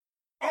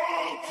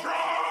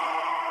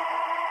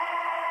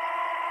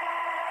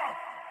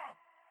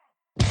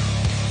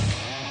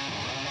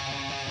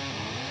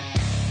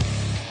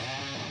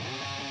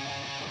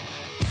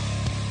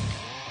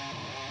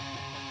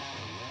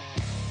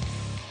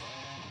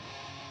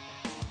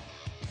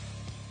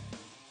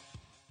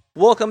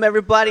Welcome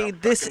everybody.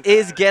 This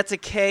is Get to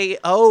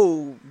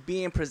KO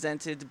being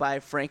presented by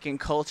Franken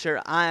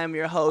Culture. I am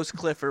your host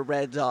Clifford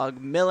Red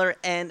Dog Miller,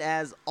 and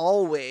as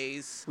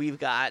always, we've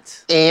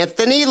got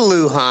Anthony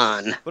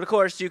Lujan. But of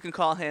course, you can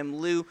call him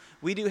Lou.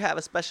 We do have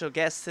a special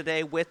guest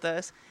today with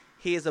us.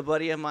 He is a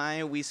buddy of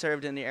mine. We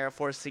served in the Air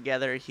Force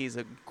together. He's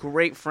a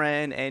great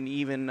friend and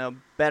even a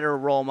better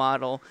role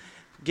model.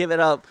 Give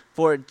it up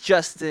for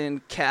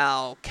Justin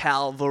Calvaruzzo.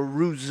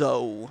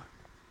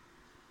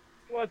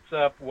 What's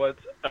up?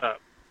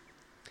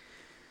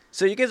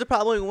 So you guys are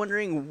probably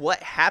wondering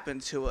what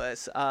happened to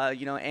us.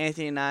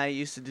 Anthony and I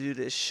used to do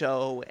this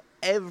show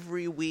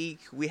every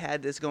week. We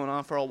had this going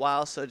on for a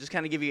while, so just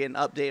kind of give you an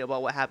update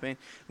about what happened.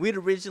 We'd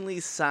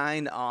originally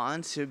signed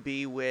on to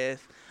be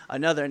with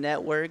another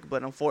network,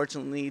 but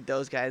unfortunately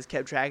those guys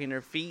kept dragging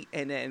their feet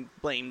and then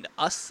blamed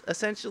us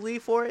essentially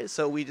for it.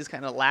 So we just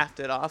kind of laughed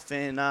it off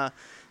and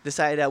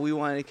decided that we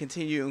wanted to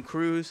continue and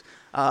cruise.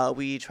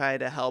 We tried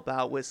to help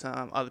out with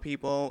some other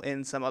people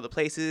in some other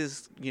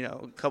places,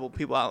 a couple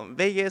people out in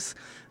Vegas.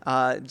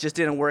 Just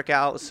didn't work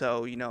out,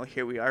 so,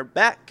 here we are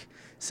back.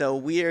 So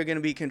we are going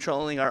to be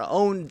controlling our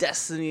own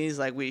destinies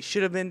like we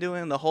should have been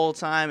doing the whole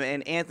time.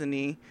 And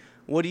Anthony,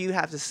 what do you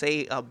have to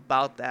say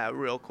about that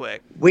real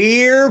quick?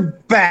 We're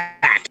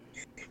back.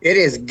 It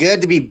is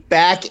good to be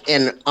back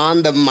and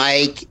on the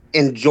mic,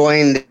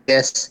 enjoying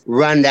this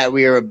run that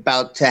we are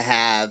about to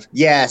have.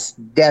 Yes,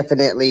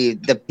 definitely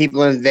the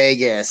people in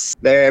Vegas,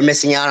 they're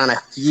missing out on a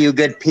few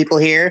good people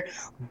here,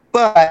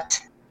 but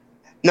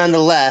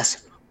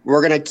nonetheless,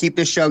 we're going to keep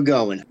the show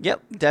going.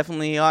 Yep,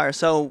 definitely are.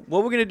 So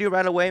what we're going to do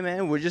right away,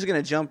 man, we're just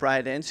going to jump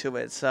right into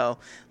it. So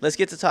let's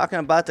get to talking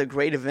about the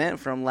great event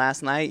from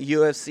last night,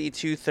 UFC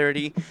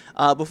 230.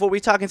 Before we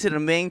talk into the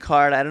main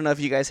card, I don't know if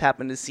you guys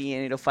happen to see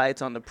any of the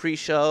fights on the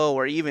pre-show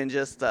or even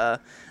just the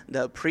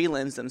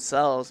prelims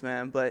themselves,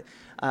 man. But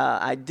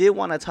I did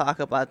want to talk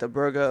about the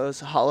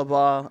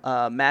Burgos-Holloway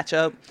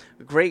matchup.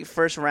 Great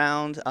first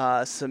round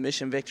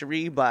submission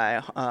victory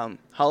by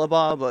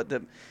Holloway, but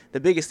the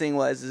biggest thing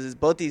was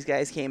both these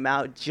guys came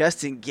out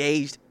just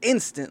engaged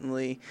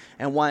instantly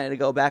and wanted to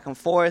go back and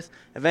forth.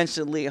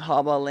 Eventually,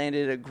 Holloway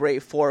landed a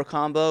great 4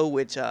 combo,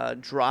 which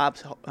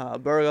dropped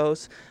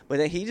Burgos, but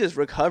then he just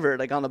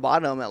recovered on the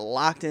bottom and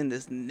locked in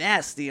this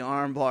nasty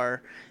armbar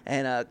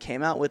and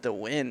came out with the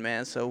win,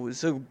 man. So it was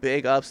so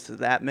big ups to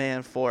that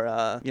man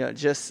for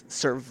just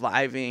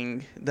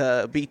surviving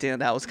the beatdown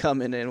that was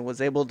coming and was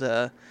able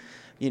to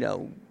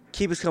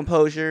keep his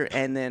composure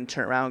and then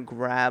turn around,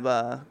 grab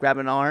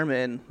an arm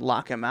and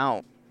lock him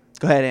out.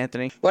 Go ahead,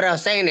 Anthony. What I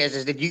was saying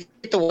is did you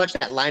get to watch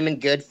that Lyman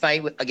Good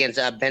fight against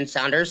Ben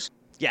Saunders?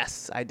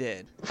 Yes, I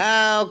did.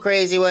 How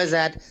crazy was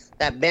that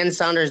Ben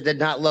Saunders did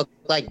not look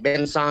like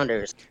Ben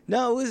Saunders?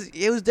 No,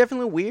 it was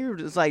definitely weird.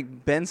 It's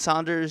like Ben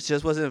Saunders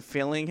just wasn't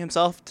feeling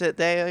himself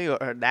today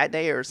or that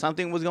day or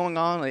something was going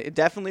on. It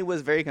definitely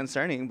was very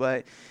concerning,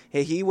 but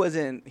he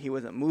wasn't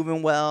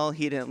moving well.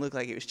 He didn't look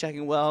like he was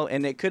checking well,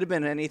 and it could have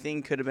been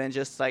anything. Could have been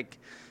just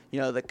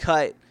the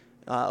cut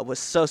was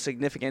so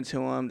significant to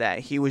him that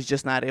he was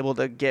just not able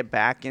to get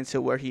back into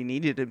where he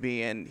needed to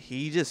be, and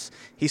he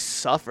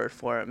suffered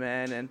for it,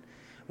 man. And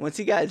once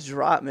he got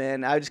dropped,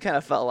 man, I just kind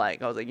of felt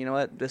like, I was like, you know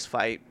what, this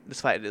fight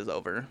is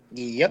over.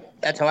 Yep,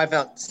 that's how I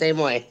felt. Same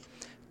way.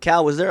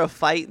 Cal, was there a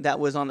fight that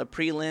was on the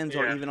prelims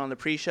or even on the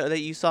pre-show that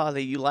you saw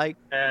that you liked?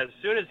 As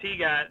soon as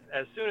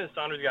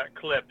Saunders got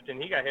clipped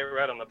and he got hit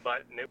right on the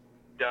butt and it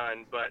was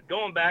done. But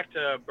going back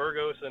to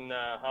Burgos and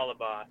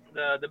Holloway,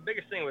 the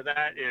biggest thing with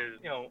that is,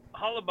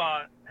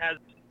 Holloway has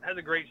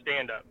a great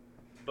stand-up,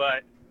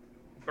 but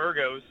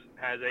Burgos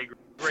has a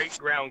great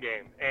ground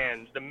game,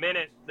 and the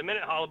minute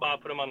Holloway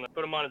put him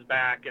on his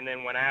back and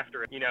then went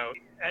after it,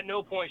 at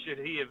no point should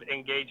he have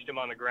engaged him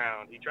on the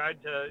ground. He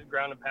tried to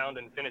ground and pound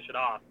and finish it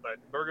off, but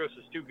Burgos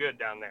is too good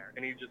down there,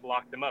 and he just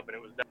locked him up, and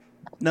it was done.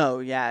 No,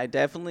 yeah, I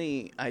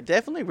definitely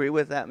agree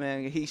with that,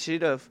 man. He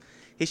should have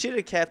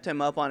kept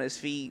him up on his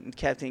feet and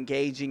kept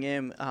engaging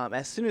him.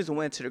 As soon as it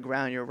went to the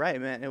ground, you're right,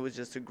 man. It was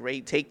just a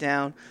great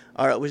takedown,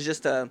 or it was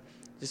just a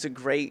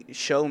great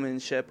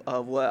showmanship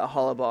of what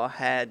Holloway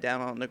had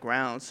down on the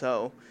ground.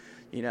 So,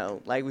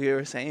 like we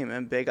were saying,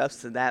 man, big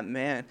ups to that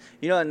man.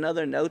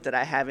 Another note that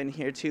I have in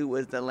here, too,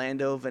 was the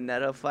Lando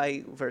Veneta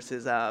fight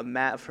versus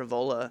Matt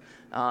Frevola.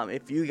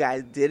 If you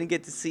guys didn't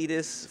get to see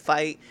this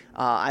fight,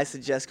 I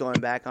suggest going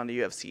back on the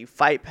UFC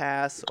Fight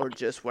Pass or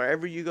just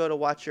wherever you go to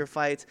watch your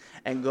fights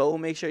and go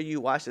make sure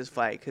you watch this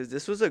fight, because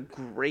this was a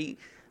great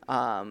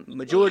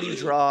majority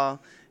draw.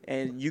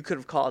 And you could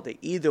have called it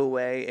either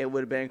way. It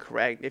would have been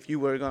correct. If you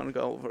were going to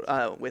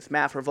go with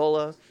Matt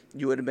Frevola,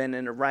 you would have been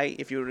in the right.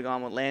 If you would have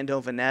gone with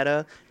Lando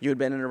Veneta, you would have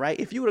been in the right.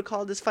 If you would have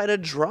called this fight a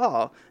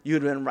draw, you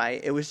would have been right.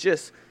 It was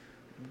just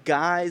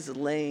guys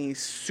laying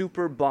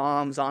super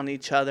bombs on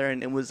each other,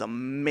 and it was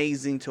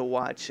amazing to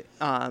watch.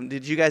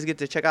 Did you guys get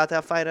to check out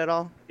that fight at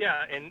all?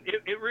 Yeah, and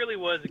it really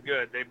was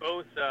good. They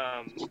both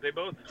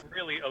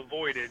really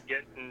avoided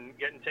getting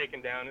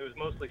taken down. It was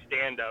mostly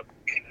stand up,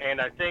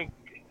 and I think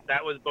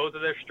that was both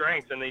of their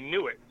strengths, and they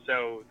knew it.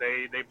 So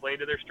they played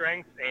to their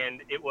strengths,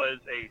 and it was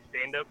a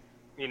stand up,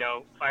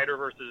 fighter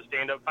versus a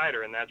stand up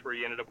fighter, and that's where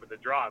you ended up with a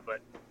draw. But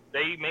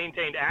they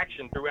maintained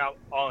action throughout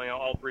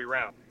all 3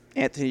 rounds.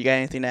 Anthony, you got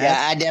anything to add?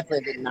 Yeah, I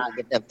definitely did not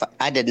get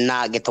I did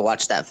not get to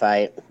watch that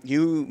fight.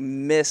 You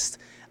missed.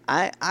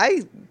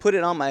 I put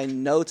it on my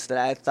notes that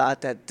I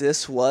thought that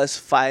this was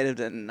fight of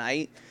the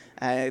night.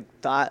 I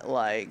thought,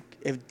 like,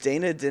 if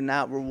Dana did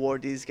not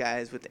reward these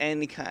guys with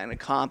any kind of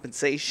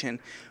compensation,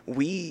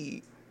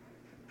 they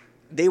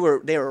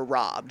were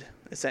robbed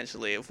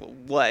essentially of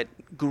what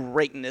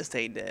greatness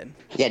they did.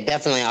 Yeah,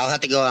 definitely. I'll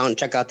have to go out and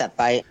check out that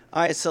fight.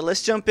 All right, so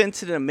let's jump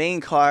into the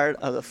main card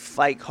of the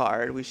fight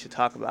card we should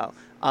talk about.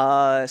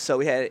 So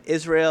we had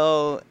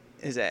Israel,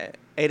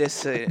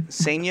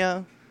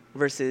 Adesanya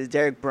versus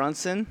Derek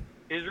Brunson.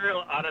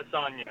 Israel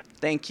Adesanya.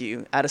 Thank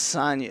you,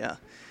 Adesanya.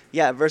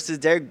 Yeah, versus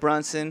Derek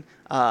Brunson.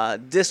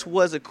 This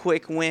was a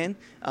quick win.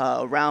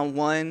 Round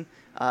one.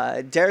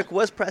 Derek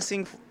was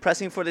pressing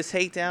for the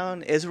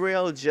takedown.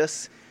 Israel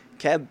just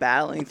kept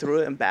battling through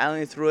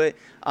it.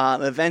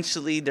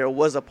 Eventually, there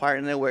was a part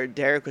in there where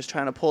Derek was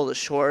trying to pull the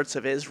shorts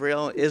of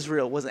Israel.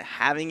 Israel wasn't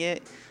having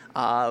it.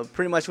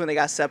 Pretty much when they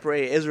got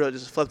separated, Israel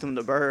just flipped him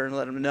the bird and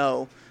let him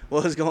know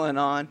what was going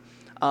on.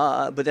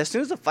 But as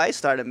soon as the fight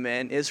started,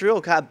 man,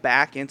 Israel got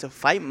back into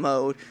fight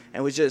mode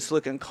and was just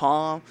looking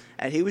calm.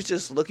 And he was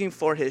just looking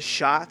for his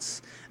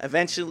shots.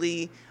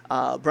 Eventually,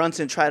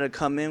 Brunson tried to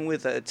come in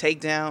with a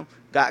takedown,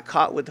 got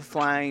caught with the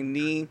flying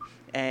knee,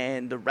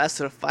 and the rest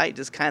of the fight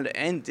just kind of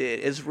ended.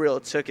 Israel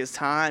took his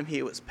time.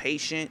 He was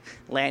patient,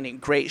 landing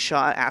great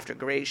shot after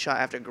great shot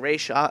after great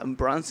shot, and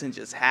Brunson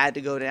just had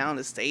to go down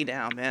to stay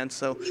down, man.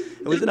 So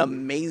it was an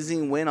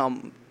amazing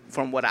win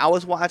from what I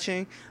was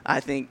watching. I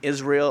think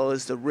Israel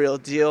is the real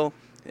deal,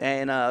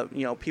 and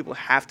people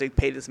have to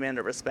pay this man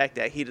the respect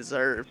that he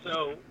deserves.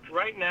 So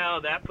right now,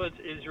 that puts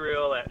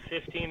Israel at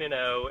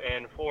 15-0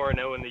 and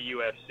 4-0 in the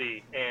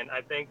UFC, and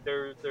I think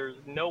there's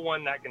no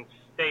one that can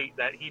state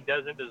that he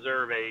doesn't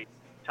deserve a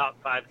top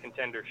 5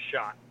 contender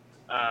shot.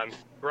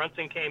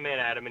 Brunson came in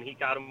at him, and he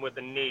caught him with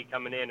a knee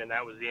coming in, and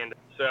that was the end.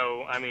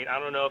 So, I mean, I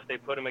don't know if they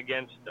put him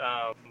against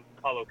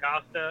Paulo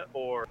Costa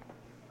or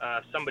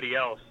somebody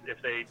else if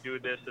they do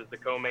this as the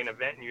co-main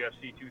event in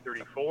UFC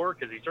 234,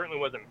 because he certainly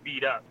wasn't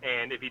beat up.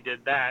 And if he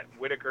did that,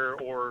 Whitaker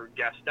or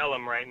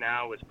Gastelum right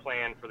now is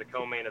planned for the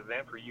co-main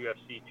event for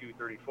UFC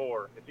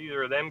 234. If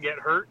either of them get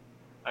hurt,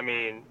 I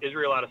mean,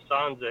 Israel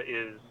Adesanya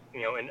is,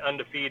 an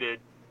undefeated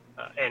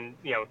and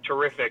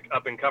terrific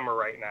up-and-comer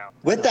right now.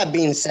 With that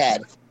being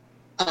said,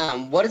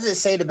 what does it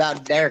say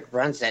about Derek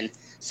Brunson?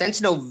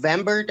 Since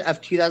November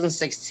of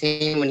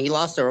 2016, when he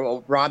lost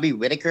to Robbie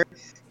Whitaker,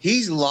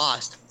 he's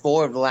lost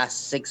 4 of the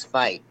last 6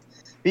 fights.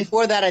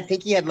 Before that, I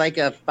think he had like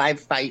a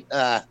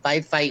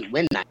 5-fight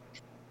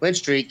win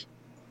streak,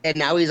 and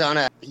now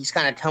he's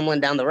kind of tumbling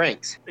down the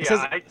ranks.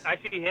 Yeah, I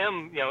see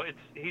him.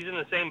 He's in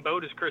the same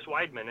boat as Chris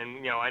Weidman,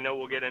 and I know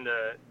we'll get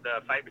into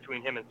the fight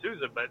between him and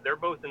Souza, but they're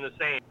both in the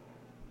same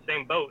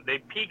boat. They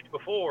peaked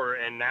before,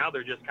 and now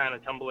they're just kind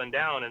of tumbling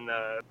down, and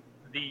the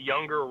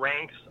younger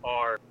ranks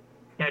are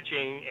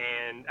catching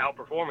and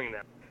outperforming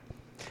them.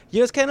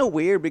 It's kind of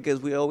weird because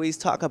we always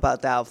talk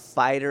about that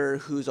fighter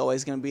who's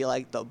always going to be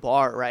like the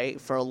bar, right?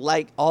 For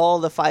like all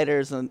the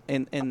fighters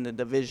in the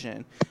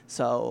division.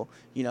 So,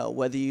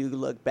 whether you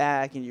look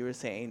back and you were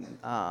saying,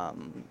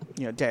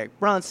 Derek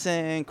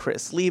Brunson,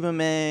 Chris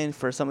Lieberman,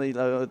 for somebody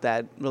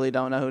that really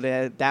don't know who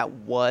that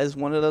was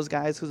one of those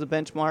guys who's a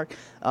benchmark.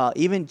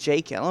 Even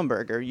Jake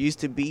Ellenberger used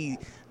to be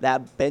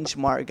that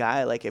benchmark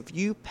guy. Like, if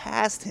you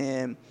passed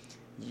him,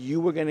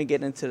 you were going to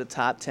get into the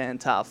top 10,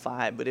 top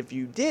 5. But if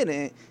you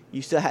didn't,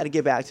 you still had to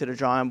get back to the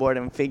drawing board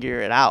and figure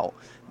it out.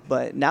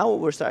 But now what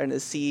we're starting to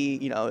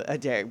see, a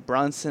Derek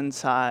Brunson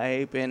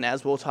type, and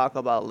as we'll talk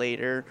about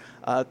later,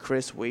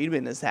 Chris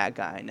Weidman is that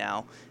guy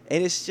now.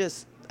 And it's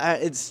just,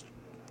 it's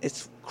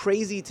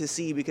crazy to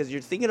see because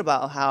you're thinking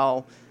about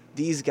how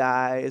these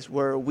guys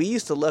we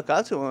used to look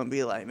up to him and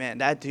be like, man,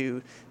 that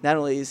dude, not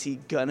only is he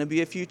going to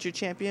be a future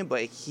champion,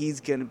 but he's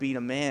going to be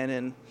the man.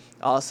 And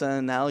all of a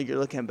sudden now you're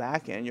looking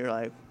back and you're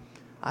like,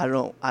 I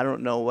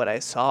don't know what I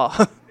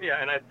saw.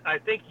 Yeah, and I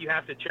think you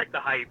have to check the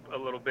hype a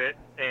little bit,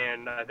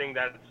 and I think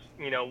that's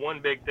one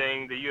big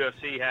thing. The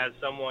UFC has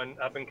someone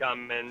up and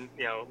coming,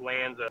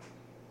 lands a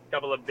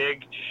couple of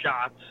big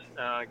shots,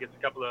 gets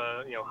a couple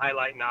of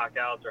highlight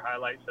knockouts or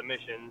highlight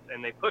submissions,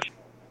 and they push.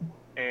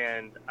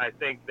 And I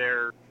think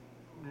they're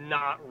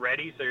not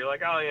ready. So you're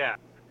like, oh yeah.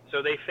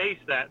 So they face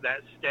that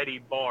steady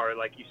bar,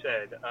 like you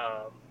said.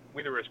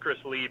 Whether it was Chris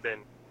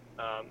Lieben,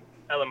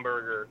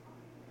 Ellenberger,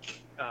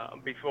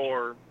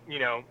 before,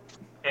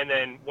 and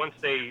then once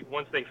they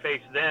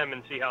face them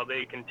and see how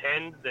they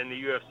contend, then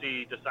the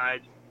UFC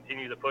decides to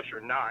continue the push or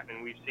not,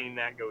 and we've seen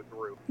that go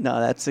through. No,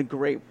 that's a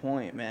great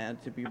point, man,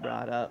 to be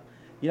brought up.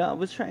 I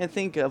was trying to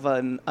think of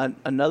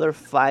another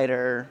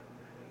fighter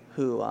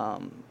who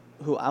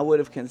I would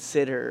have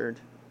considered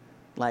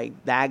like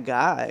that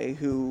guy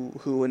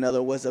who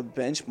another was a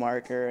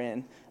benchmarker.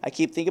 And I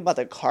keep thinking about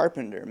the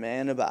Carpenter,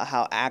 man, about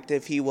how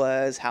active he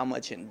was, how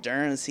much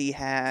endurance he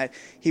had.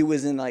 He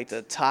was in like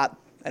the top,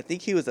 I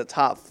think he was the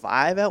top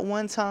 5 at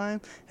one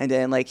time, and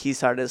then like he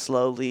started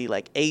slowly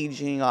like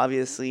aging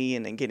obviously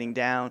and then getting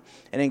down,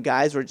 and then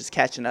guys were just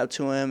catching up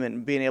to him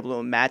and being able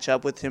to match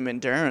up with him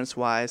endurance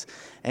wise.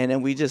 And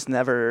then we just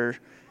never,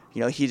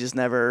 he just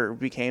never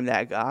became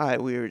that guy.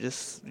 We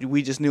just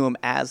knew him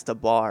as the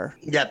bar.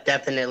 Yep,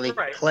 definitely.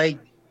 Right.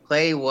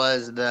 Clay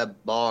was the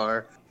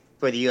bar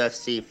for the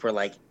UFC for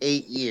like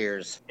 8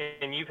 years.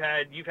 And you've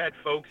had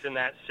folks in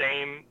that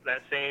same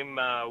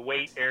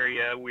weight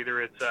area,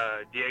 whether it's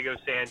Diego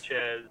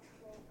Sanchez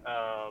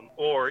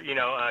or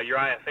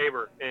Uriah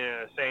Faber.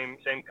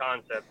 Same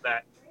concept,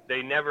 that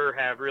they never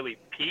have really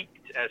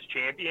peaked as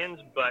champions,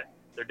 but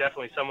they're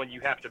definitely someone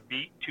you have to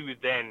beat to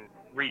then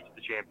reach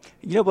the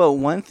champion. But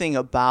one thing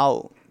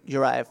about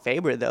Uriah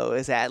Faber though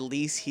is at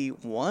least he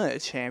won a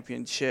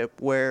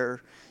championship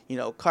where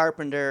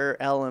Carpenter,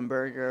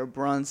 Ellenberger,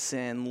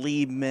 Brunson,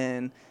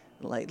 Liebman,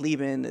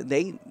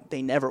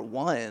 they never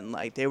won.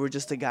 Like they were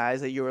just the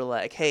guys that you were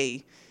like,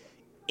 hey,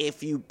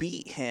 if you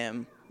beat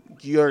him,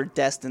 you're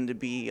destined to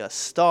be a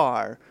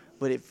star.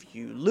 But if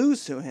you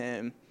lose to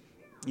him,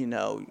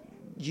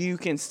 you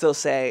can still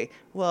say,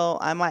 well,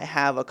 I might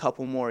have a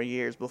couple more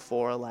years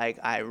before like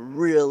I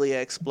really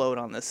explode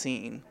on the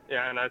scene.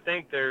 Yeah, and I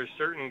think there's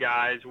certain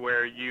guys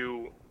where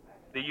the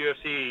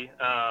UFC,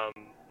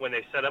 when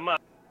they set them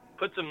up,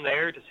 puts them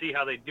there to see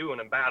how they do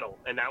in a battle,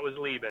 and that was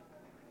Lieben,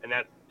 and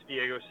that's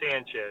Diego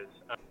Sanchez,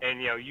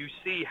 and you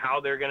see how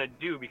they're gonna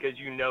do because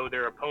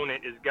their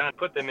opponent is gonna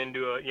put them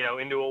into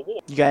a war.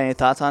 You got any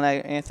thoughts on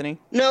that, Anthony?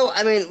 No,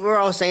 I mean, we're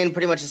all saying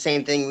pretty much the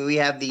same thing. We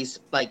have these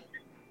like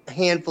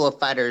handful of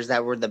fighters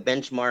that were the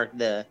benchmark,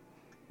 the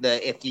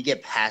if you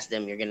get past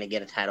them, you're gonna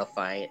get a title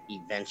fight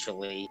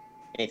eventually.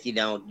 And if you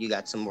don't, you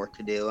got some work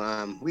to do.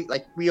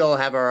 We all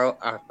have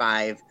our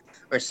 5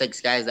 or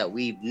 6 guys that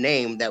we've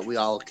named that we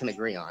all can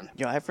agree on.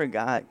 I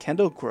forgot.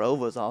 Kendall Grove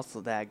was also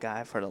that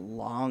guy for the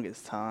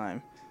longest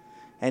time.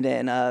 And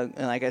then,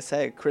 and like I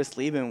said, Chris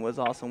Lieben was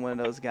also one of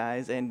those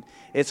guys. And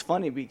it's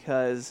funny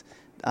because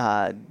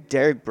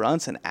Derek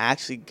Brunson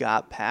actually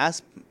got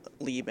past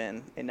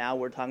Lieben, and now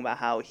we're talking about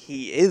how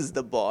he is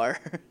the bar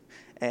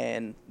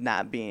and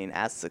not being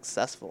as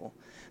successful.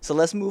 So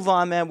let's move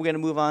on, man. We're going to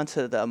move on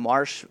to the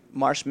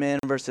Marshman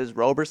versus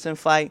Roberson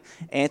fight.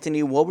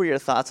 Anthony, what were your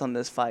thoughts on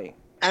this fight?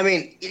 I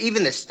mean,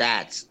 even the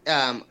stats.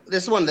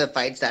 This is one of the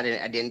fights that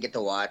I didn't get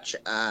to watch.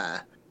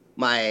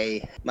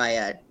 My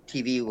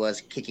TV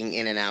was kicking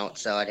in and out,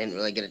 so I didn't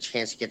really get a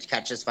chance to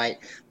catch this fight.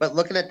 But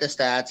looking at the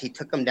stats, he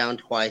took him down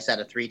twice out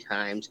of 3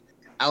 times,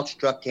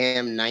 outstruck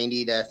him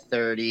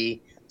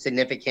 90-30.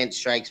 Significant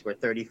strikes were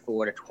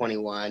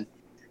 34-21.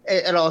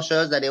 It all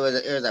shows that it was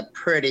a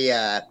pretty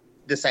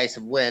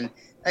decisive win.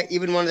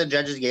 Even one of the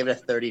judges gave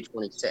it a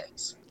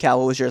 30-26. Cal,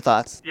 what was your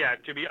thoughts? Yeah,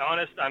 to be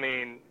honest, I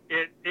mean,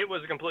 it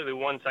was a completely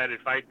one-sided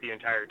fight the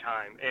entire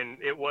time, and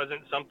it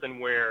wasn't something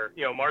where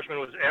Marshman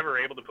was ever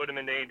able to put him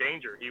into any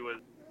danger. He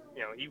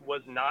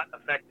was not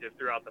effective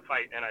throughout the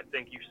fight, and I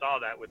think you saw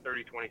that with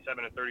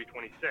 30-27 and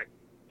 30-26.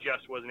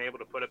 Just wasn't able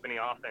to put up any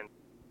offense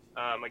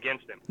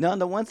against him. No,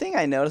 the one thing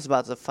I noticed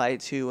about the fight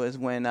too was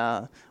when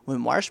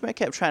Marshman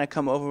kept trying to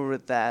come over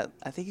with that.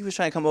 I think he was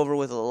trying to come over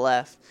with a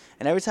left,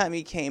 and every time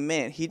he came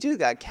in, he just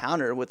got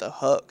countered with a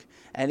hook,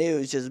 and it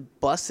was just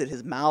busted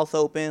his mouth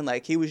open,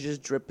 like he was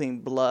just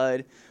dripping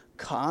blood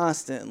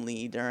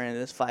constantly during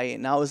this fight.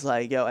 And I was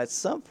like, yo, at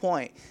some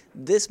point,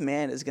 this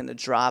man is gonna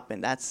drop,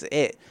 and that's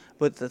it.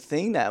 But the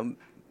thing that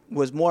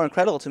was more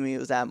incredible to me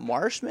was that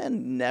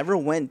Marshman never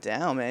went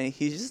down, man.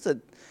 He's just a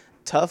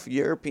tough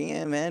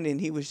European, man,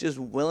 and he was just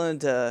willing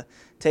to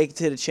take it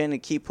to the chin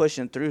and keep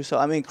pushing through. So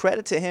I mean,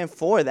 credit to him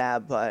for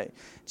that. But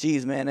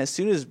geez, man, as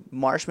soon as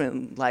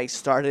Marshman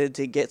started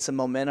to get some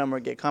momentum or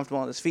get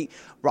comfortable on his feet,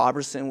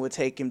 Roberson would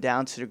take him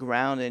down to the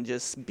ground and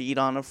just beat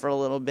on him for a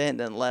little bit and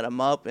then let him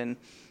up. And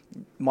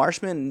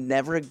Marshman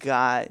never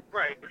got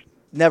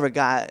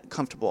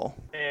comfortable.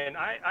 And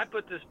I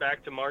put this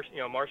back to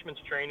Marshman's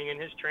training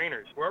and his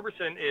trainers.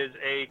 Roberson is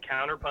a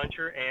counter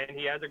puncher and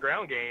he has a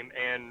ground game,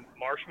 and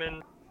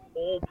Marshman's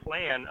whole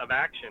plan of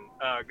action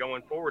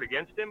going forward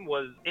against him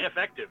was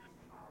ineffective.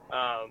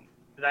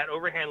 That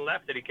overhand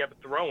left that he kept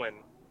throwing,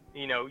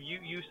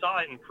 you saw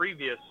it in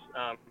previous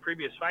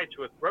fights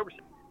with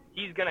Roberson.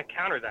 He's going to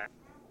counter that.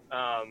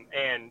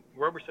 And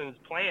Roberson's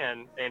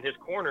plan and his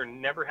corner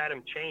never had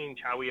him change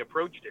how he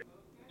approached it.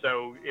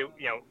 So,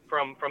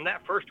 from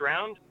that first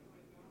round,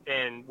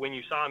 and when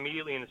you saw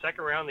immediately in the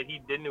second round that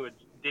he didn't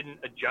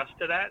adjust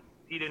to that,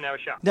 he didn't have a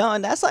shot. No,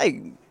 and that's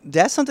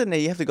something that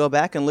you have to go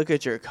back and look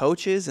at your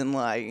coaches and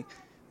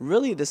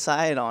really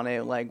decide on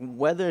it,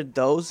 whether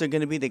those are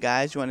going to be the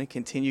guys you want to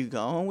continue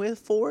going with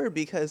forward.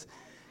 Because,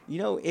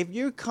 if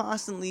you're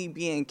constantly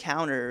being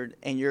countered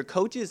and your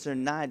coaches are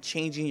not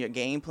changing your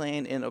game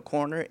plan in a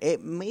corner,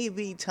 it may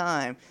be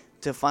time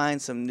to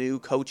find some new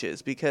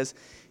coaches, because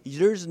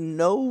there's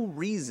no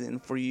reason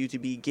for you to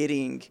be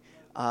getting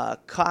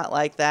caught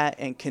like that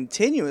and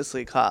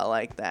continuously caught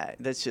like that.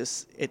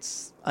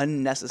 It's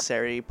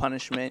unnecessary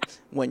punishment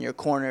when your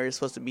corner is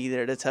supposed to be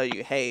there to tell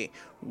you, hey,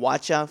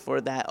 watch out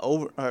for that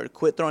or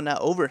quit throwing that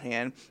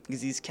overhand,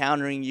 because he's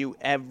countering you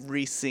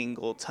every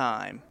single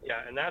time.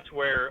 Yeah, and that's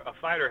where a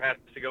fighter has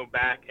to go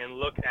back and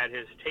look at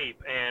his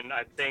tape. And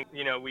I think,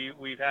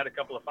 we've had a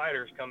couple of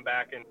fighters come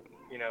back and,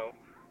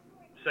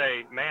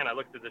 say, man, I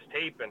looked at this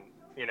tape and,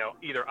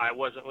 either I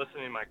wasn't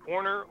listening in my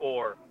corner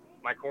or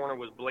my corner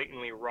was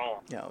blatantly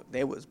wrong.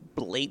 They was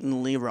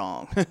blatantly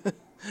wrong.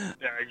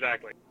 Yeah,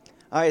 exactly.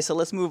 All right, so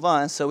let's move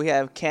on. So we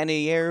have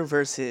Cannonier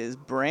versus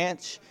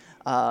Branch.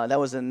 That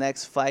was the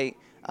next fight.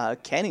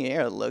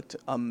 Cannonier looked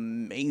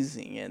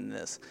amazing in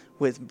this,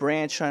 with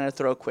Branch trying to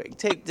throw quick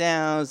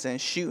takedowns and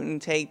shooting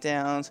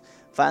takedowns.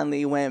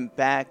 Finally went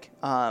back.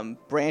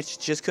 Branch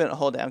just couldn't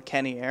hold down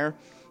Cannonier.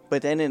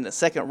 But then in the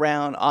second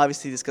round,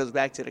 obviously this goes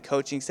back to the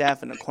coaching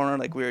staff in the corner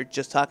like we were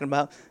just talking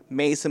about,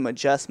 made some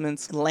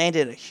adjustments,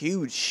 landed a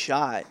huge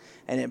shot,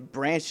 and then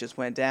Branch just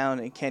went down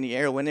and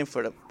Cannonier went in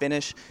for the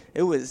finish.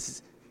 It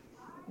was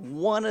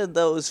one of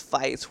those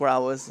fights where I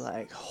was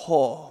like,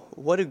 oh,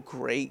 what a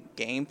great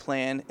game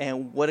plan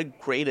and what a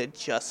great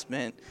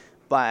adjustment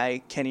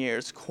by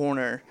Cannonier's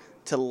corner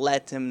to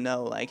let him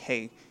know, like,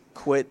 hey,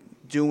 quit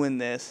doing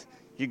this.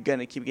 You're going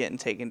to keep getting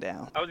taken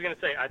down. I was going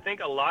to say, I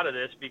think a lot of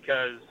this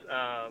because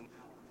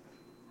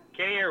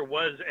Cannonier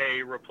was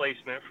a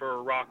replacement for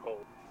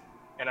Rockhold.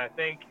 And I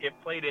think it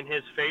played in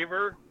his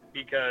favor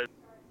because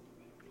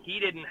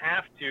he didn't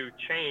have to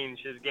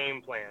change his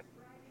game plan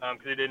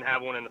because he didn't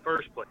have one in the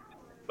first place.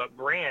 But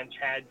Branch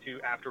had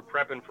to, after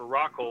prepping for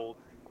Rockhold,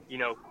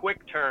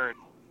 quick turn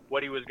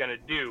what he was going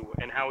to do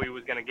and how he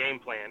was going to game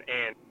plan.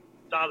 And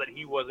saw that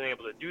he wasn't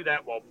able to do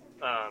that while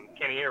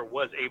Cannonier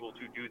was able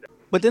to do that.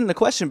 But then the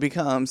question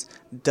becomes,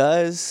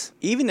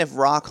 even if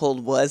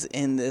Rockhold was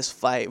in this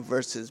fight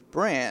versus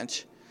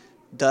Branch,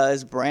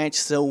 does Branch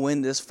still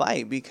win this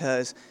fight?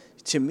 Because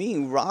to me,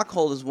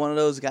 Rockhold is one of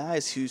those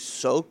guys who's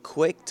so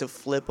quick to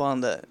flip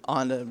on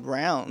the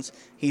rounds.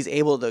 He's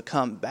able to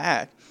come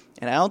back.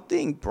 And I don't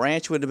think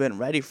Branch would have been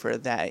ready for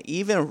that.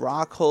 Even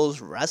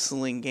Rockhold's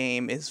wrestling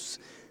game is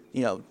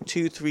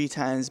 2-3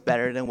 times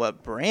better than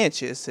what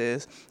Branch's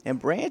is, and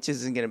Branch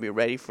isn't going to be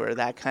ready for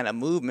that kind of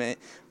movement.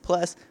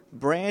 Plus,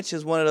 Branch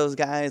is one of those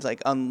guys,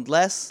 like,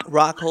 unless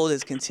Rockhold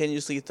is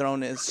continuously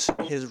throwing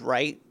his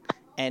right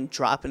and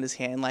dropping his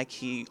hand like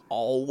he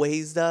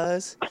always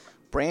does,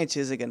 Branch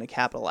isn't going to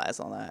capitalize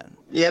on that.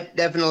 Yep,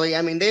 definitely.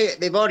 I mean,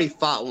 they've already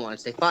fought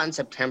once. They fought in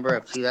September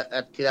of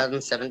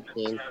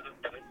 2017.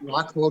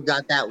 Rockhold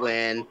got that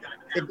win.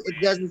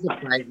 It doesn't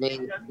surprise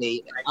me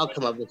the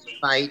outcome of this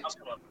fight.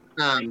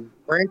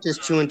 Branch is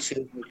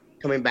 2-2,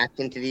 coming back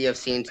into the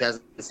UFC in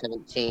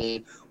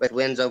 2017 with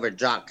wins over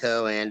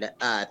Jocko and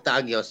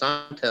Thagio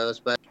Santos,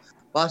 but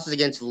losses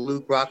against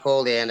Luke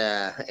Rockhold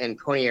and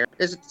Cannonier.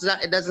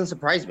 It doesn't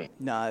surprise me.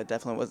 No, I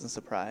definitely wasn't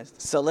surprised.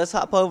 So let's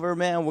hop over,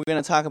 man. We're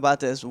going to talk about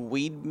this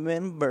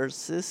Weidman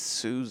versus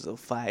Souza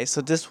fight.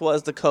 So this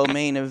was the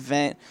co-main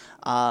event.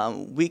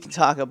 We can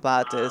talk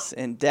about this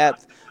in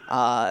depth.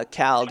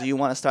 Cal, do you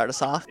want to start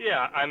us off?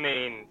 Yeah, I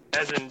mean,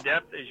 as in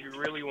depth as you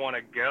really want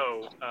to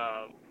go,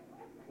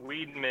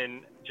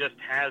 Weidman just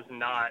has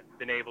not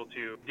been able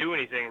to do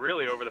anything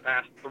really over the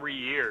past 3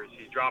 years.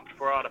 He's dropped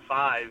 4 out of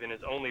 5, and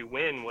his only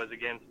win was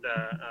against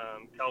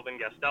Kelvin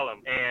Gastelum.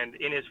 And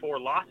in his 4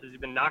 losses, he's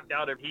been knocked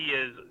out. He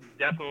is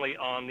definitely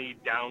on the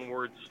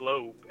downward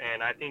slope,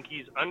 and I think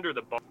he's under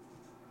the bar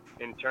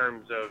in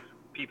terms of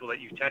people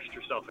that you test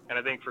yourself. And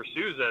I think for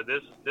Souza,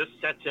 this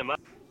sets him up,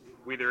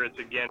 whether it's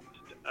against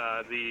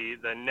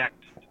the next,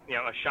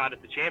 a shot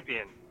at the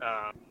champion.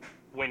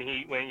 When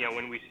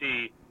we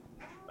see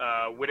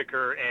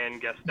Whitaker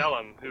and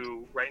Gastelum,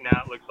 who right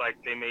now it looks like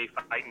they may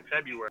fight in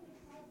February,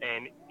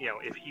 and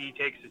if he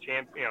takes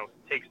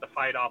takes the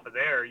fight off of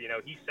there,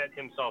 he set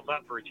himself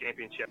up for a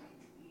championship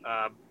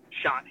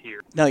shot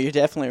here. No, you're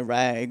definitely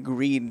right. I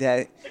agree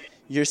that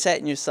you're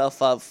setting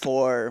yourself up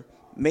for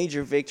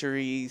major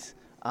victories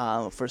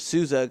for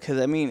Souza, because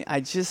I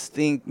just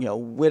think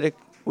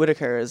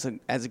Whitaker is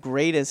as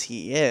great as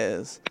he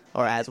is,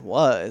 or as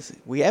was.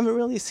 We haven't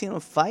really seen him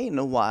fight in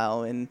a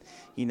while, and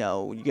you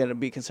got to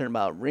be concerned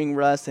about ring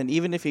rust. And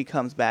even if he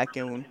comes back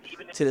to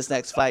this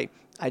next fight,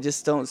 I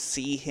just don't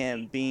see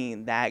him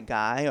being that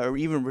guy or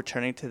even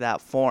returning to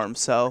that form.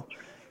 So,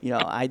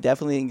 I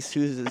definitely think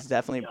Souza's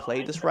definitely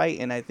played this right,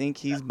 and I think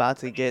he's about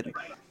to get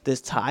this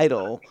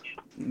title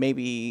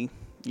maybe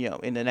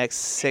in the next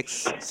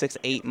 6 to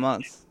 8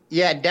 months.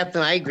 Yeah,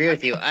 definitely. I agree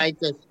with you.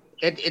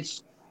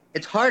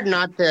 It's hard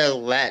not to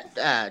let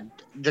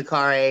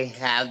Jacare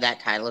have that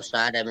title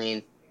shot. I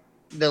mean,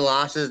 the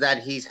losses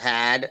that he's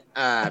had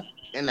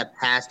in the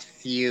past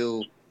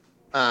few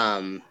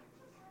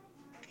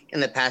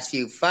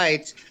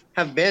fights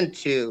have been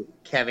to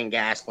Kevin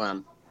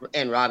Gastelum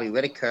and Robbie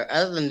Whitaker.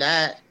 Other than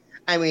that,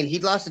 I mean, he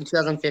lost in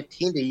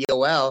 2015 to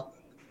Yoel,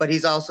 but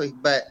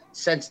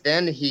since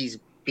then he's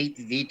beat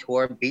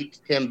Vitor, beat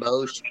Tim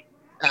Bosch,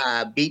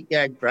 beat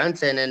Derek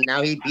Brunson, and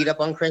now he beat up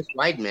on Chris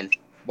Weidman.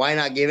 Why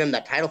not give him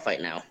that title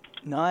fight now?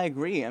 No, I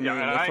agree. I mean,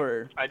 and if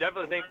we're I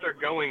definitely think they're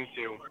going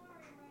to.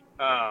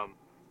 I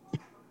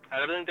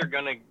don't think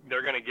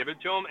they're gonna give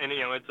it to him, and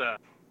it's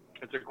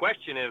a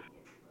question if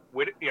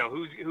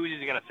who's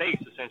he gonna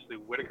face essentially,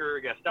 Whitaker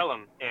or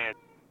Gastelum, and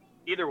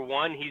either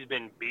one he's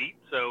been beat,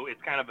 so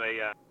it's kind of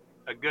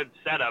a good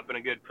setup and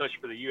a good push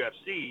for the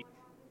UFC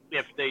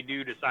if they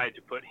do decide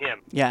to put him.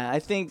 Yeah, I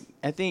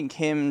think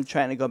him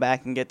trying to go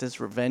back and get this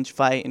revenge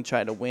fight and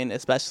try to win,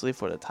 especially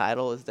for the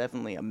title, is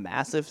definitely a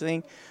massive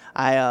thing.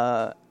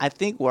 I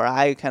think where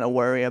I kind of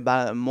worry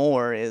about it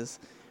more is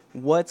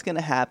what's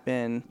gonna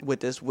happen with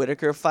this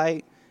Whitaker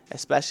fight,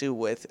 especially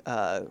with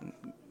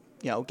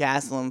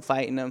Gastelum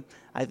fighting him.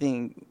 I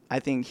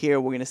think here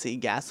we're gonna see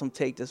Gastelum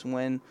take this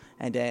win,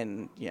 and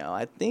then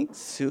I think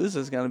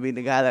Souza's gonna be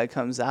the guy that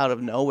comes out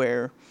of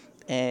nowhere,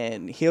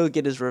 and he'll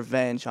get his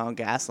revenge on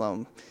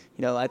Gastelum.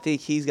 I think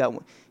he's one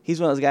of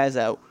those guys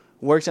that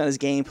works on his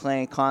game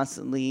plan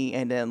constantly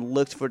and then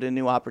looks for the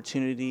new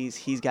opportunities.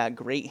 He's got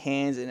great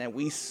hands, and then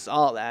we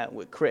saw that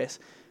with Chris.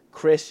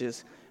 Chris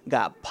just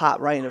got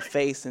popped right in the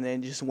face and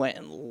then just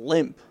went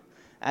limp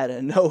out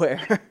of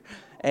nowhere.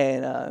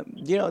 And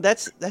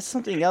that's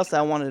something else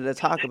I wanted to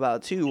talk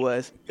about too,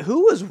 was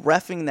who was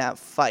reffing that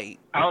fight.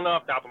 I don't know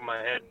off the top of my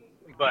head,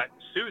 but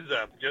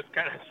Souza just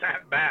kind of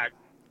sat back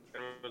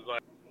and was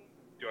like,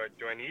 "Do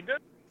I need to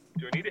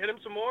hit him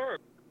some more?"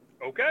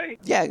 Okay.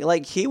 Yeah,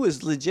 like he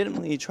was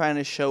legitimately trying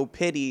to show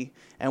pity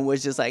and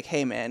was just like,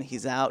 "Hey man,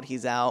 he's out.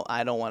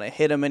 I don't want to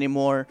hit him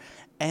anymore."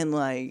 And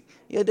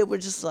they were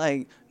just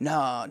like,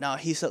 no.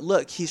 He said,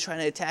 "Look, he's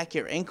trying to attack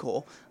your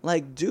ankle."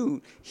 Like,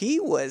 dude,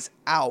 he was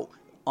out.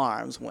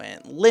 Arms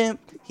went limp.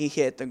 He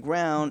hit the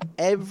ground.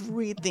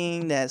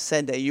 Everything that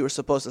said that you were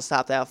supposed to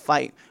stop that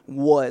fight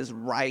was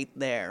right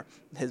there.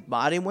 His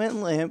body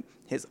went limp.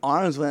 His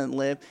arms went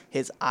limp.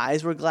 His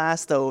eyes were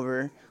glassed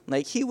over.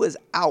 Like, he was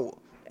out.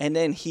 And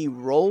then he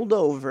rolled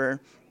over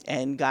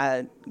and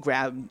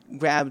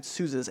grabbed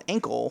Souza's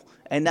ankle.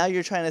 And now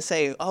you're trying to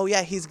say, "Oh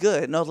yeah, he's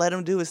good. No, let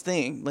him do his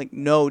thing." Like,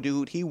 no,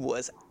 dude, he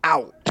was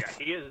out.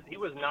 Yeah, he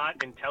was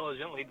not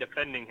intelligently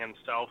defending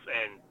himself,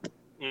 and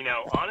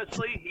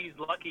honestly, he's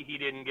lucky he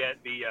didn't get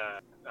the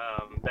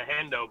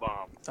Hando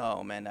bomb.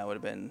 Oh man, that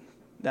would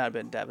have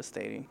been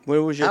devastating. What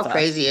was your How thoughts?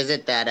 crazy is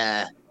it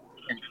that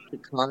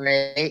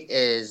Conor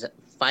is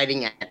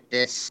fighting at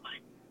this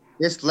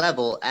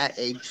level at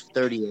age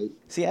 38?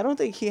 See, I don't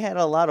think he had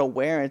a lot of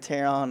wear and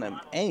tear on him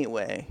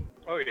anyway.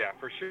 Oh yeah,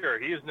 for sure.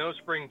 He is no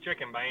spring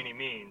chicken by any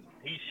means.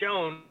 He's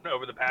shown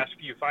over the past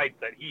few fights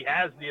that he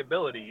has the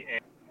ability,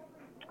 and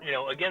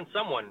against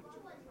someone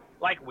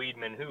like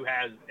Weidman, who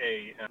has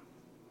a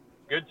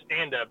good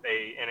stand-up,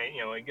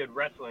 and a good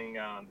wrestling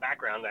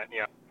background, that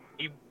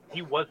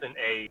he wasn't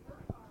a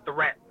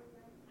threat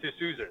to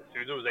Souza.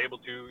 Souza was able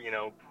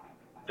to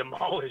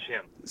demolish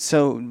him.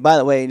 So, by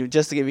the way,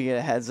 just to give you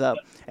a heads up,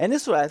 and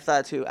this is what I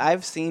thought too.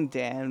 I've seen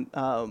Dan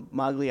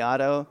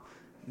Magliato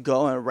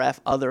go and ref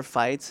other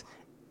fights,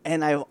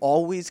 and I've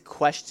always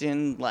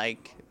questioned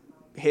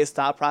his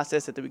thought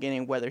process at the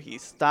beginning, whether he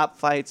stopped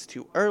fights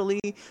too early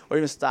or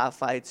even stopped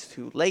fights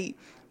too late.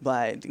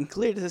 But in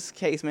clear to this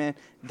case, man,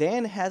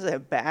 Dan has a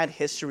bad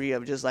history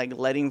of just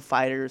letting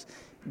fighters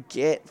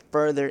get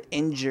further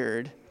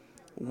injured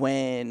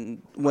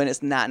when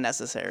it's not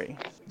necessary.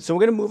 So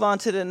we're gonna move on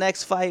to the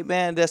next fight,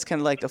 man. That's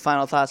kind of the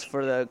final thoughts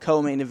for the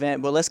co-main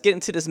event. But let's get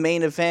into this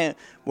main event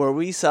where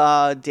we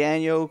saw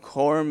Daniel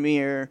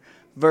Cormier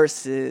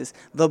versus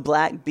the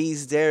Black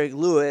Beast Derek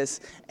Lewis,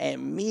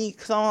 and me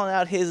calling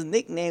out his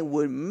nickname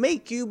would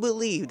make you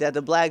believe that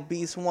the Black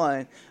Beast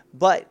won.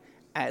 But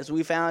as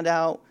we found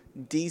out,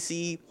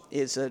 DC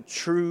is a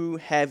true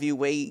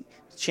heavyweight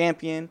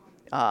champion.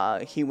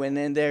 He went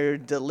in there,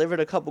 delivered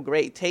a couple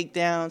great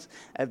takedowns.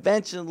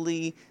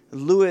 Eventually,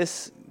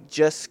 Lewis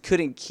just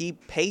couldn't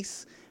keep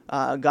pace.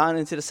 Gone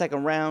into the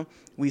second round,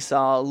 we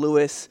saw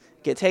Lewis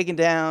get taken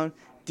down.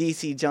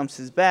 DC jumps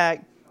his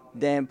back,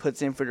 then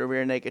puts in for the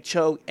rear naked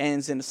choke,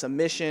 ends in a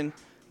submission.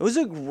 It was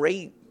a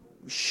great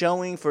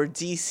showing for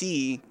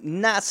DC,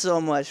 not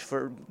so much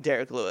for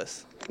Derek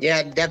Lewis.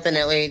 Yeah,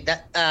 definitely.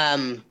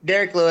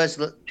 Derek Lewis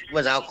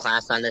was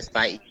outclassed on this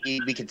fight.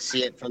 We could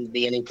see it from the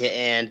beginning to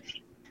end.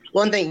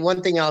 One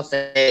thing I'll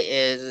say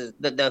is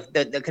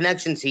the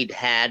connections he'd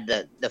had,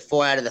 the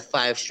 4 out of the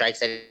 5 strikes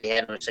that he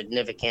had were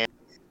significant,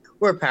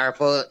 were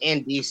powerful.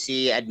 And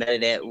DC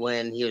admitted it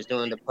when he was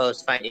doing the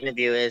post-fight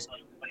interview. Is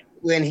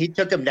when he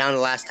took him down the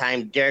last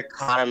time, Derek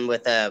caught him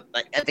with I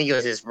think it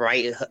was his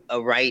right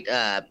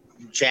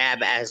jab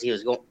as he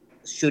was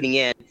shooting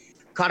in.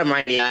 Caught him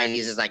right in the eye, and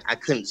he's just like, I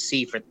couldn't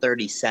see for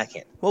 30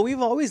 seconds. Well, we've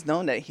always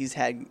known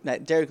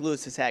that Derek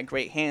Lewis has had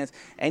great hands,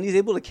 and he's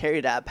able to carry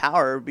that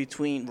power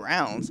between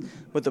rounds.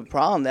 But the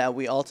problem that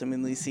we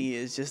ultimately see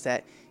is just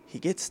that he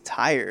gets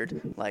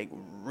tired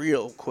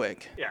real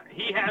quick. Yeah,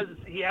 he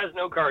has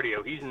no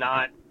cardio. He's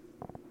not,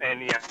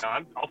 and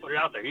I'll put it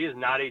out there. He is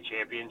not a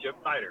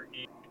championship fighter.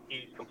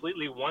 He's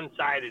completely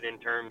one-sided in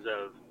terms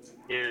of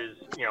his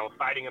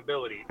fighting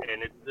ability,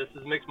 and this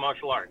is mixed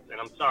martial arts,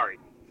 and I'm sorry.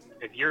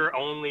 If your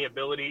only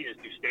ability is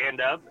to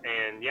stand up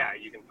and, yeah,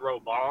 you can throw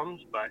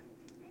bombs, but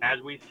as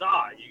we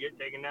saw, you get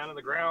taken down to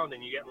the ground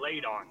and you get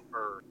laid on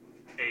for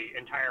a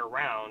entire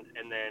round,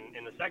 and then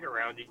in the second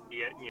round you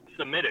get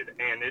submitted,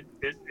 and it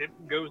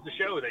goes to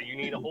show that you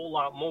need a whole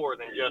lot more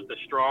than just a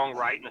strong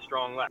right and a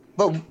strong left.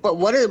 But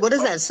what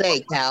does that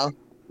say, Cal?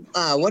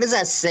 What does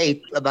that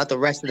say about the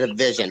rest of the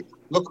division?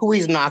 Look who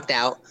he's knocked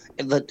out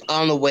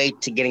on the way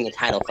to getting a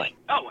title fight.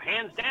 Oh,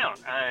 hands down.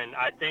 And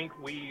I think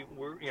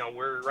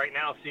we're right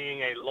now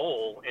seeing a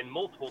lull in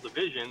multiple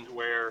divisions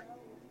where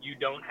you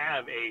don't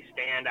have a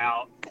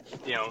standout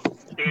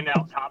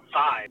top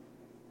five,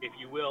 if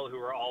you will, who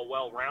are all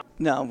well-rounded.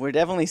 No, we're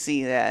definitely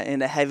seeing that in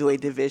the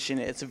heavyweight division.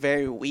 It's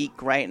very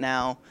weak right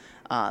now.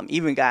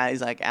 Even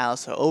guys like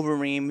Alistair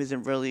Overeem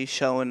isn't really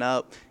showing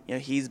up.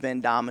 He's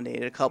been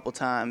dominated a couple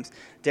times.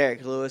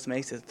 Derek Lewis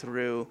makes it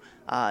through.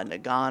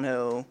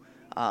 Nagano.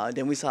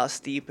 Then we saw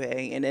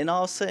Stipe. And then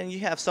all of a sudden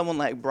you have someone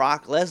like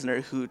Brock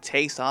Lesnar who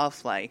takes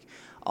off like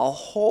a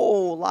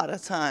whole lot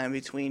of time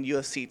between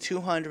UFC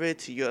 200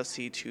 to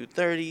UFC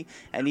 230,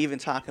 and even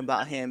talking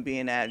about him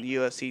being at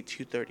UFC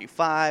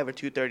 235 or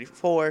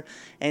 234,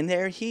 and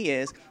there he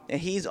is,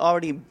 and he's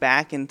already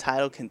back in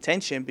title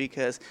contention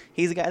because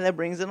he's a guy that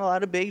brings in a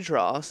lot of big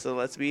draws. So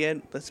let's be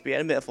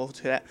admitful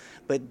to that.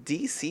 But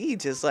DC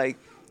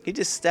he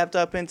just stepped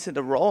up into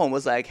the role and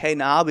was like, hey,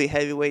 now I'll be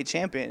heavyweight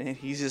champion, and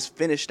he's just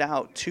finished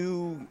out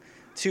two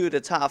of the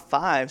top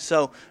five.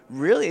 So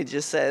really, it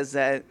just says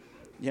that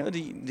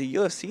the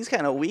UFC is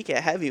kind of weak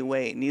at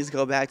heavyweight. It needs to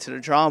go back to the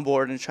drawing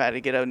board and try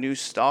to get a new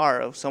star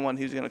of someone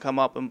who's going to come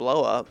up and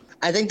blow up.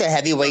 I think the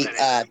heavyweight,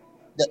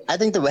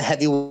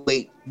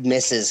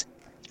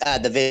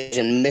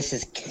 division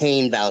misses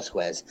Cain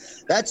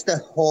Velasquez. That's the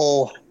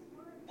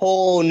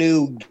whole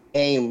new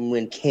game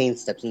when Cain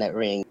steps in that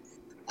ring.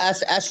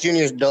 As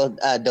Junior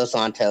Dos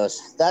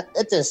Santos, that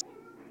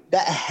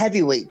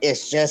heavyweight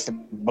is just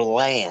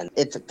bland.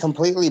 It's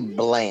completely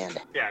bland.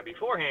 Yeah,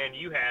 beforehand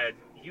you had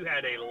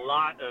a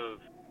lot of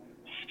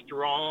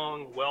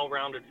strong,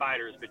 well-rounded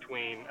fighters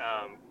between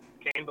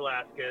Cain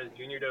Velasquez,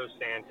 Junior Dos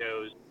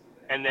Santos,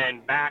 and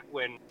then back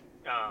when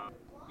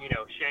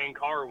Shane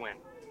Carwin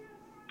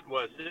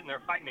was sitting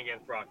there fighting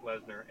against Brock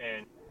Lesnar,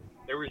 and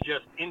there was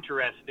just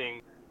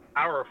interesting,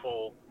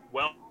 powerful,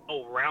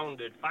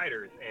 well-rounded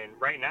fighters. And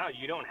right now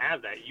you don't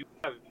have that. You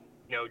have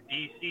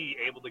DC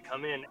able to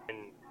come in, and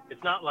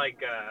it's not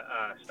like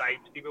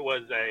Stipe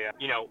was a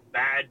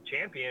bad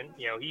champion.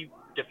 He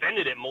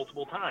defended it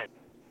multiple times,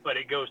 but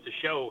it goes to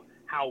show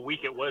how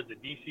weak it was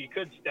that DC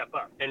could step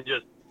up and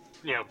just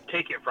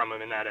take it from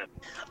him in that end.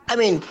 I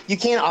mean, you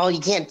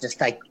can't just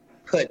like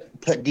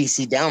put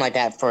DC down like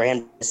that for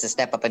him just to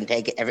step up and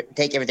take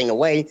everything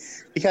away,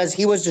 because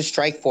he was the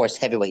Strikeforce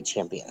heavyweight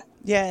champion.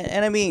 Yeah,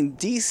 and I mean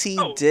DC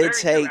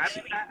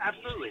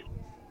absolutely.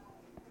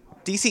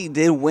 DC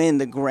did win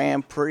the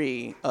Grand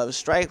Prix of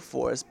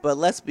Strikeforce, but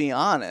let's be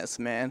honest,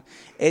 man.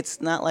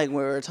 It's not like we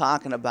were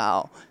talking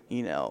about,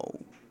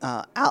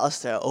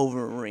 Alistair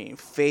Overeem,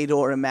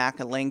 Fedor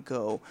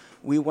Emelianenko.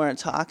 We were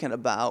talking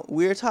about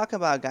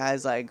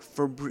guys like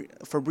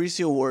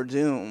Fabricio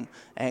Werdum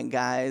and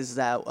guys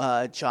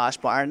that Josh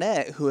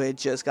Barnett, who had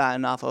just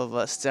gotten off of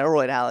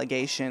steroid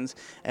allegations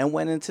and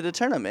went into the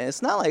tournament.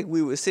 It's not like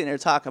we were sitting there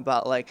talking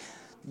about like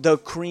the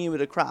cream of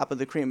the crop of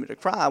the cream of the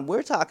crop.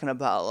 We're talking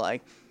about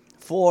like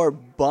 4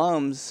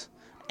 bums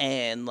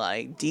and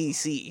like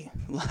DC.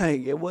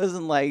 Like, it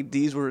wasn't like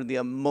these were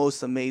the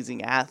most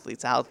amazing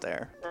athletes out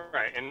there.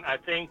 Right, and I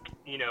think,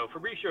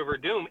 Fabricio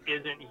Werdum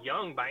isn't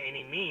young by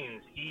any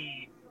means.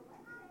 He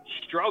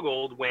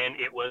struggled when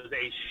it was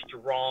a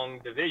strong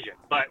division.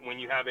 But when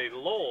you have a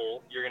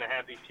lull, you're going to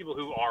have these people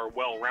who are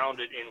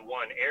well-rounded in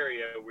one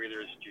area,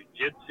 whether it's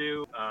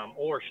jiu-jitsu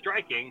or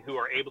striking, who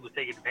are able to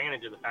take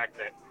advantage of the fact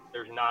that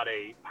there's not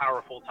a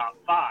powerful top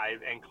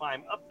 5 and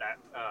climb up that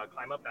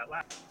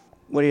ladder.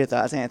 What are your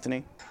thoughts,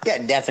 Anthony? Yeah,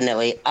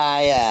 definitely.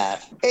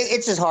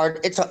 It's just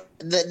hard.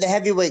 The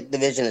heavyweight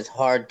division is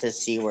hard to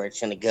see where it's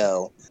going to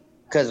go,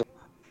 because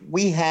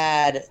we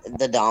had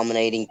the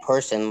dominating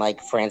person like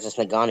Francis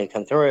Ngannou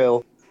come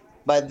through,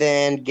 but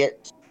then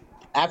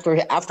after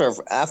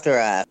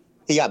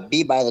he got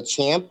beat by the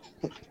champ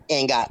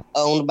and got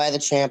owned by the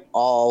champ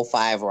all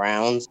 5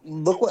 rounds.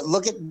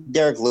 Look at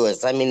Derek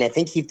Lewis. I mean, I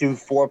think he threw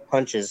 4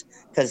 punches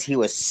because he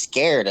was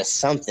scared of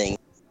something.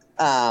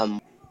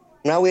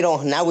 Now we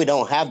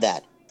don't have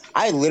that.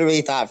 I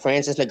literally thought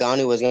Francis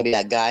Ngannou was going to be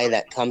that guy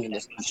that comes and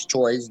just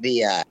destroys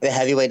the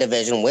heavyweight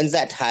division, wins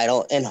that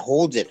title, and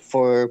holds it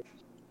for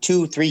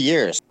 2-3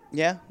 years.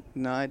 Yeah,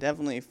 no, I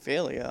definitely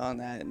feel you on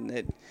that, and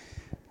it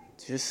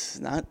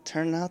just not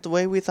turned out the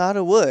way we thought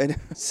it would.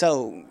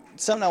 So,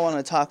 something I want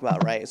to talk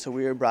about, right? So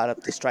we were brought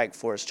up the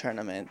Strikeforce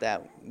tournament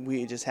that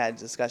we just had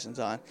discussions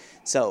on.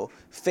 So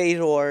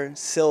Fedor,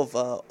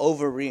 Silva,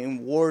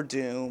 Overeem,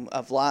 Werdum,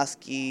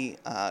 Arlovski,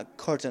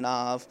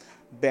 Kortanov,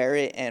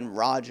 Barrett, and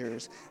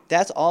Rogers.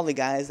 That's all the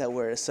guys that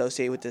were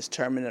associated with this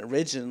tournament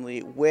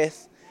originally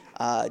with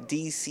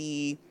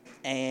DC,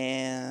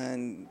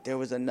 and there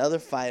was another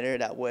fighter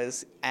that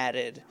was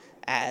added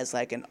as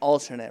like an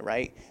alternate,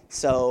 right?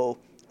 So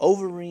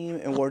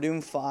Overeem and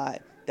Wardum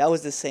fought. That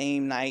was the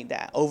same night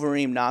that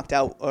Overeem knocked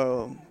out.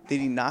 Did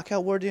he knock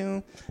out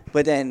Wardum?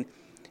 But then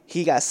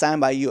he got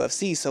signed by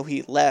UFC, so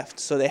he left.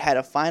 So they had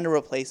to find a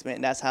replacement,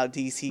 and that's how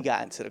DC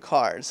got into the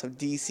card. So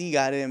DC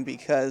got in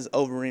because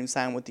Overeem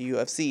signed with the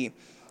UFC.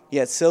 You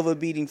had Silva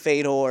beating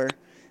Fedor,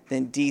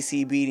 then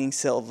DC beating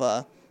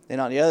Silva. Then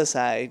on the other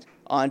side,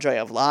 Andrei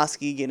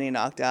Arlovski getting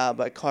knocked out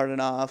by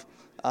Kardinov.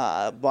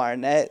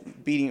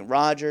 Barnett beating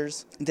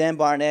Rogers, then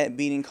Barnett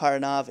beating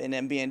Kardinov, and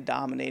then being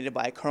dominated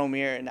by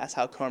Cormier, and that's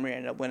how Cormier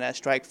ended up winning that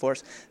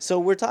Strikeforce. So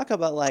we're talking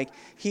about, like,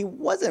 he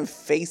wasn't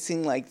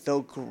facing, like, the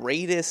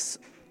greatest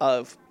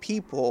of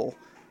people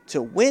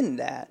to win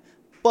that,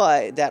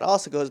 but that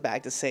also goes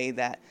back to say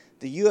that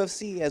the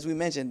UFC, as we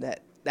mentioned,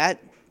 that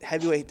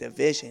heavyweight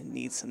division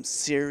needs some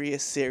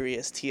serious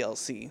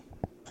TLC.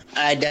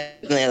 I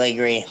definitely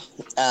agree.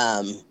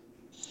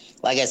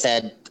 Like I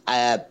said,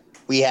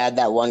 we had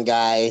that one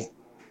guy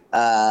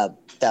that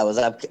was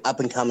up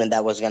and coming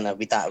that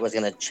we thought was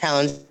gonna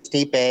challenge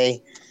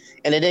Stipe,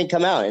 and it didn't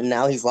come out, and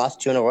now he's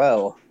lost 2 in a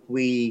row.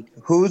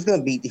 Who's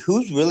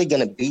really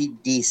gonna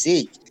beat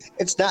DC?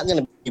 It's not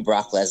gonna be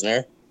Brock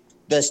Lesnar.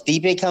 Does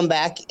Stipe come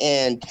back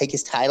and take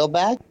his title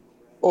back,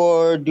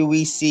 or do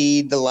we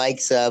see the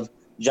likes of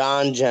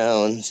John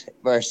Jones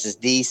versus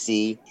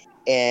DC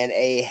in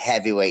a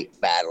heavyweight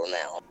battle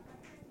now?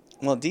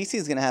 Well, DC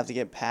is going to have to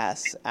get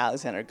past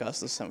Alexander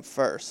Gustafsson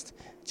first,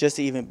 just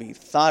to even be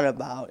thought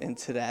about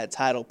into that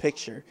title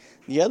picture.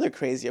 The other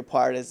crazier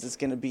part is it's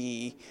going to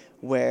be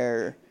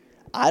where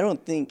I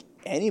don't think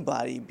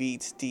anybody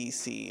beats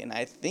DC, and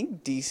I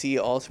think DC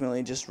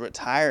ultimately just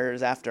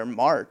retires after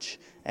March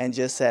and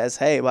just says,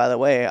 hey, by the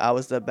way, I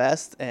was the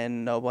best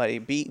and nobody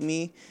beat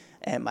me,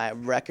 and my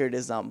record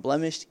is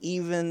unblemished,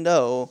 even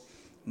though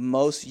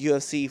most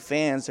UFC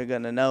fans are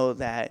going to know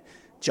that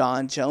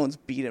John Jones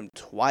beat him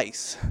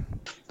twice.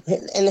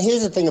 And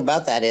here's the thing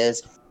about that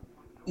is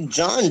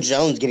John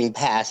Jones getting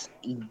past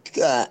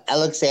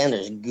Alexander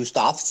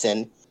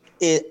Gustafsson.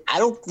 I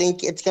don't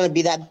think it's going to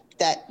be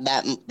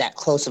that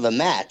close of a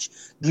match.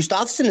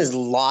 Gustafsson has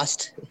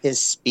lost his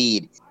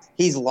speed.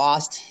 He's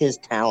lost his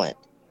talent.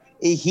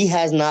 He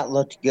has not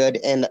looked good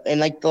in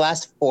like the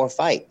last 4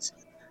 fights.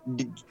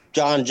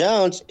 John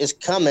Jones is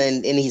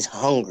coming and he's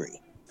hungry.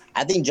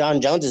 I think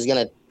John Jones is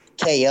going to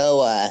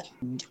KO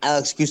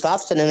Alex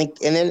Gustafsson,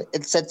 and then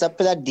it sets up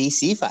for that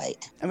DC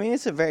fight. I mean,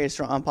 it's a very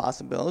strong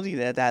possibility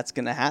that that's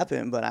going to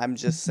happen, but I'm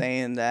just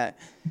saying that,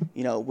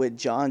 with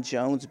John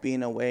Jones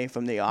being away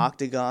from the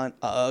octagon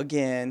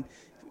again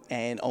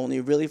and only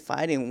really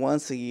fighting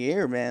once a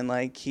year, man,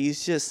 like,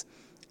 he's just,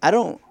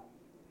 I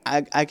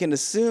can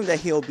assume that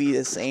he'll be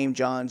the same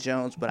John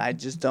Jones, but I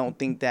just don't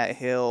think that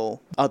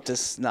he'll up to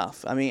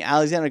snuff. I mean,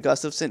 Alexander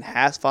Gustafsson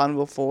has fought him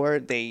before.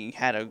 They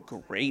had a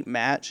great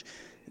match.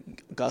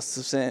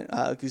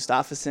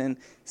 Gustafsson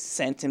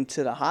sent him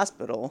to the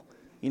hospital,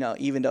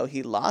 even though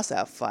he lost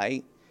that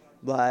fight.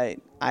 But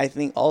I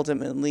think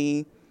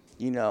ultimately,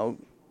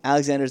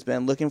 Alexander's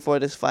been looking for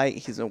this fight.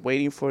 He's been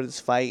waiting for this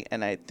fight.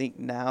 And I think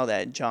now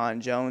that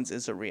John Jones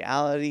is a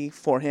reality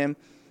for him,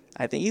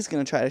 I think he's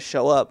going to try to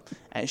show up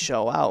and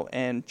show out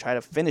and try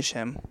to finish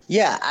him.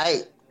 Yeah,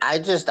 I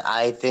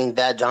think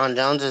that John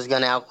Jones is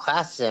going to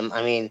outclass him.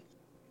 I mean,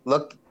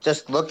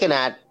 looking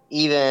at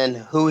even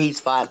who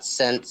he's fought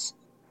since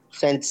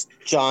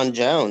John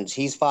Jones.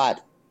 He's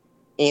fought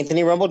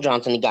Anthony Rumble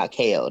Johnson. He got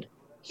KO'd.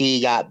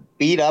 He got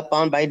beat up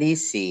on by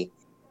DC.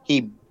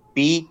 He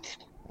beat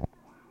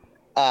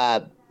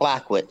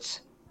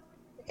Blackwitz.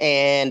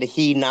 And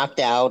he knocked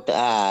out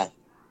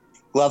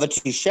Glover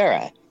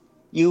Teixeira.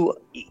 You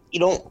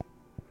don't...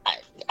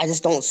 I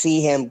just don't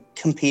see him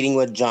competing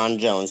with John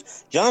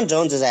Jones. John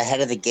Jones is ahead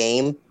of the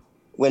game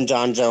when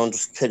John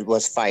Jones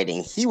was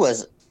fighting. He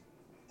was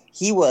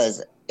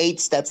 8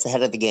 steps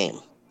ahead of the game.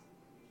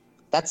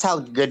 That's how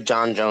good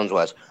John Jones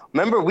was.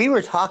 Remember, we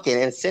were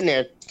talking and sitting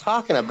there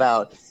talking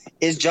about,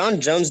 is John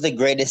Jones the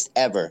greatest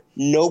ever?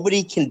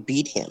 Nobody can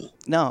beat him.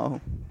 No.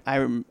 I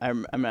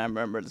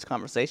remember this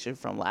conversation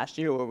from last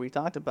year where we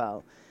talked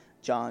about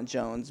John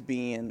Jones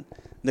being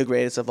the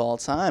greatest of all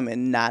time,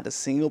 and not a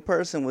single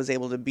person was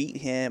able to beat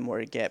him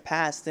or get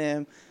past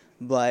him.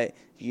 But,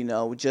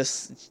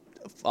 just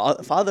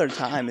Father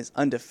Time is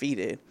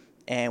undefeated.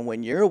 And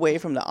when you're away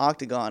from the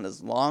octagon,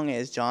 as long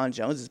as John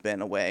Jones has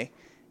been away,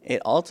 it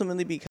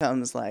ultimately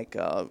becomes like,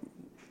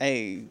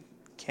 hey,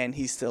 can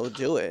he still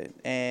do it?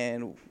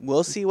 And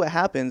we'll see what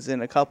happens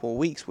in a couple of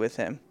weeks with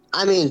him.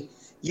 I mean,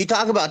 you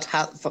talk about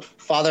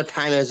Father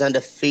Time is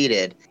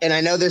undefeated. And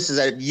I know this is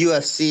a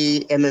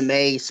UFC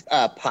MMA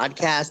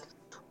podcast,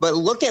 but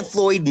look at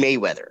Floyd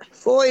Mayweather.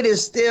 Floyd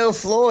is still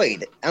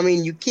Floyd. I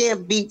mean, you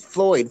can't beat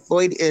Floyd.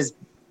 Floyd is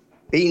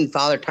beating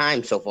Father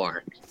Time so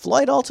far.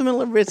 Floyd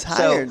ultimately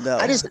retired, though.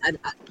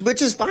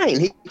 Which is fine.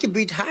 He could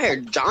be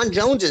tired. John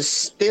Jones is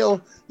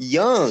still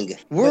young.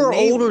 We're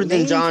older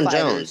than John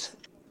Jones.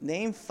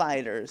 Name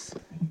fighters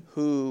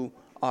who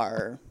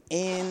are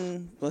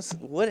in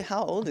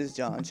how old is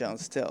John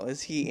Jones still?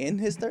 Is he in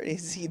his 30s?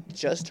 Is he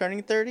just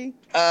turning 30?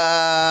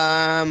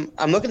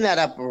 I'm looking that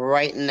up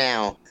right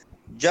now.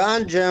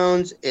 John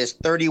Jones is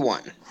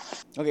 31.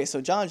 Okay, so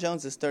John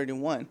Jones is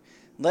 31.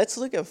 Let's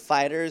look at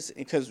fighters,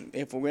 because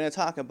if we're going to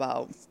talk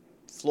about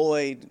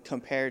Floyd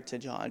compared to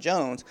John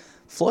Jones,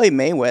 Floyd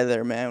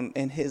Mayweather, man,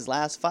 in his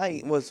last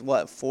fight was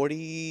what,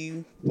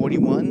 40,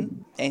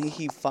 41? And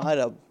he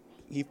fought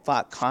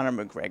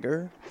Conor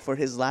McGregor for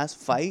his last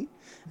fight.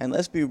 And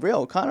let's be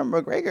real, Conor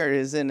McGregor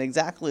is in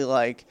exactly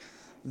like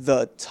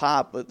the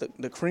top of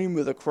the cream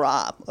of the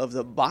crop of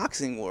the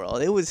boxing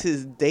world. It was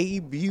his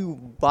debut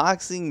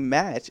boxing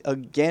match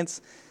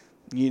against,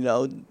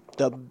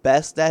 the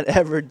best that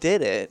ever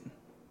did it.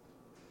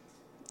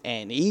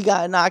 And he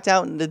got knocked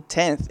out in the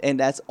 10th, and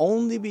that's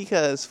only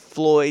because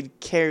Floyd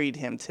carried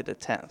him to the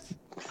 10th.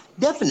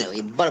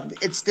 Definitely, but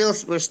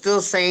we're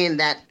still saying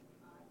that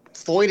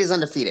Floyd is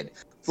undefeated.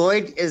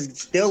 Floyd is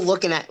still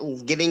looking at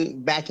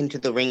getting back into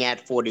the ring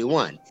at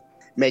 41,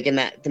 make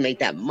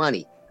that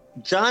money.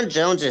 John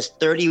Jones is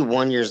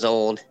 31 years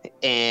old,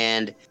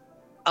 and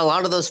a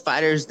lot of those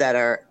fighters that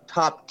are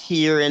top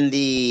tier in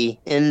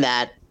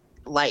that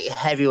light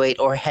heavyweight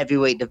or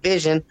heavyweight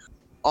division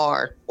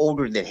are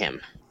older than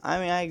him. I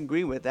mean, I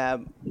agree with that,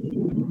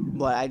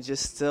 but I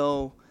just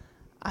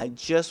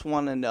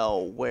want to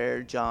know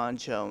where John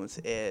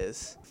Jones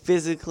is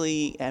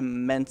physically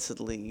and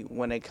mentally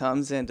when it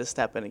comes into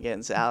stepping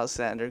against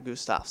Alexander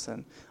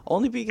Gustafsson.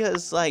 Only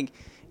because, like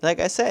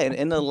I said,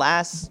 in the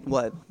last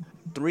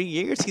 3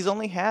 years, he's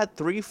only had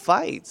 3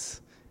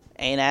 fights,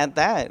 and at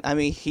that, I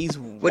mean, he's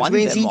won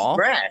them all.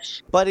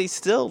 Fresh. But he's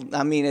still.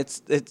 I mean,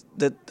 it's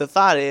the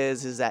thought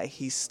is that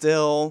he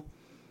still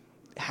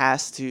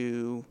has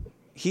to.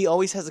 He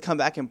always has to come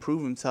back and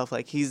prove himself.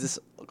 Like, he's this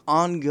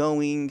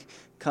ongoing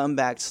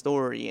comeback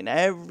story, and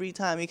every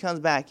time he comes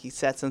back, he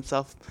sets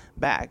himself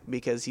back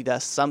because he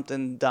does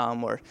something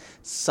dumb or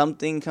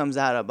something comes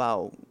out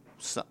about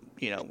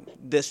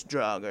this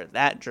drug or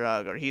that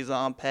drug, or he's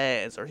on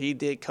Pez, or he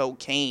did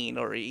cocaine,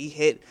 or he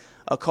hit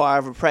a car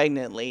of a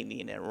pregnant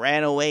lady and then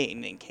ran away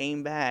and then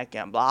came back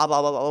and blah,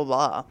 blah, blah, blah,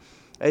 blah.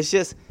 It's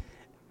just,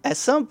 at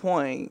some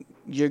point,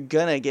 you're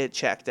going to get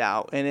checked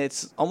out. And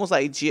it's almost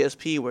like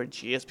GSP, where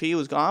GSP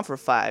was gone for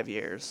 5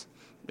 years.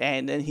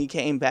 And then he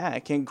came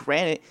back. And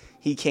granted,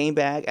 he came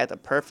back at the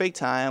perfect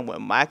time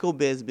when Michael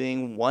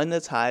Bisping won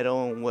the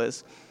title and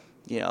was,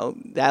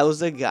 that was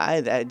the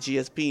guy that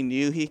GSP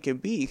knew he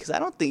could be. Because I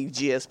don't think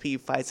GSP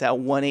fights at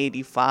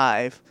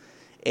 185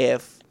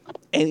 if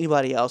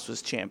anybody else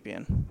was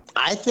champion.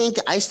 I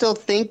still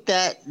think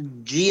that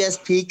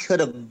GSP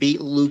could have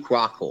beat Luke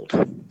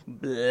Rockhold.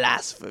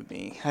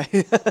 Blasphemy.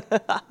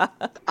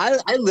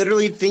 I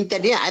literally think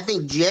that, I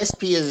think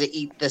GSP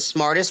is the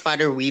smartest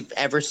fighter we've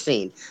ever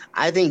seen.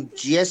 I think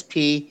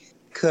GSP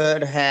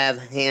could have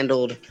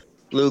handled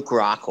Luke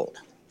Rockhold.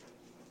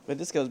 But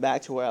this goes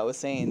back to where I was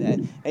saying that,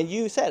 and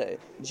you said it,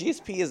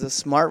 GSP is a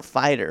smart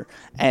fighter,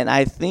 and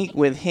I think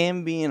with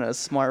him being a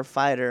smart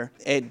fighter,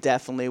 it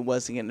definitely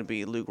wasn't going to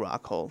be Luke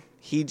Rockhold.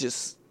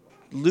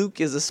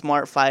 Luke is a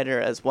smart fighter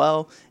as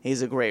well.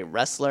 He's a great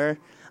wrestler.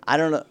 I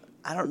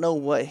don't know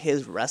what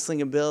his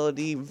wrestling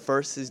ability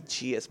versus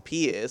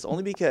GSP is,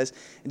 only because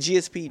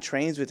GSP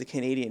trains with the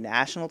Canadian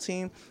national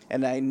team,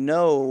 and I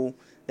know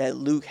that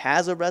Luke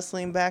has a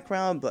wrestling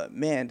background, but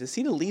man, to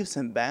see the leaps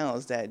and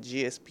bounds that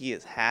GSP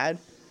has had,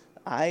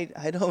 I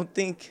don't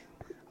think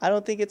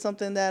it's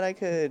something that I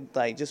could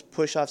just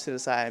push off to the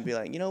side and be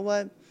like, you know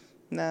what?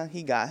 Nah,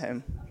 he got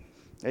him.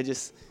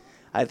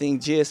 I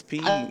think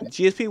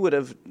GSP would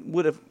have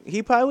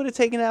he probably would have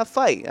taken that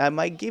fight. I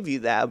might give you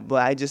that,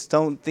 but I just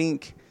don't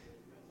think.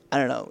 I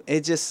don't know.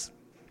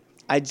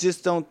 I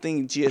just don't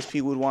think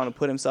GSP would want to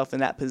put himself in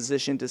that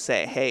position to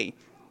say, hey,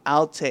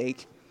 I'll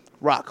take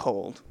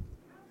Rockhold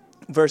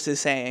versus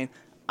saying,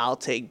 I'll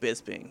take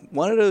Bisping.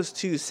 One of those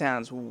two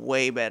sounds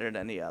way better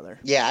than the other.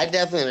 Yeah, I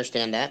definitely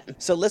understand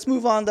that. So let's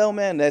move on, though,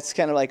 man. That's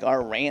kind of like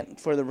our rant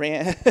for the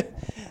rant.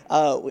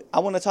 I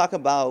want to talk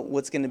about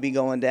what's going to be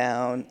going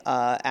down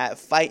at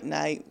Fight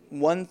Night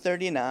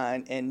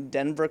 139 in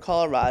Denver,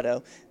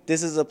 Colorado.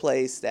 This is a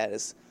place that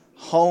is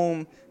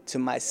home to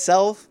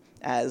myself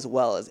as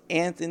well as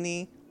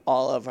Anthony,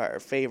 all of our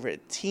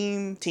favorite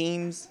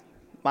teams,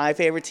 my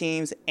favorite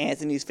teams,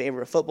 Anthony's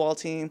favorite football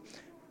team,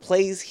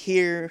 plays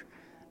here,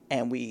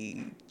 and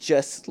we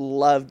just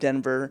love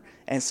Denver.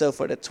 And so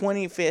for the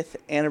 25th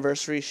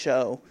anniversary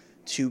show,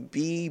 to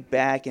be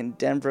back in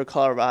Denver,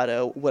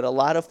 Colorado, what a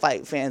lot of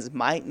fight fans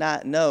might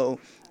not know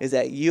is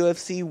that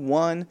UFC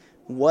 1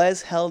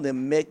 was held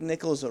in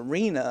McNichols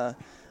Arena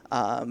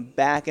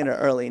back in the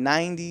early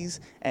 90s,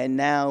 and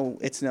now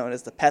it's known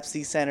as the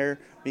Pepsi Center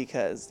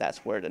because that's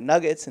where the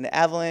Nuggets and the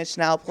Avalanche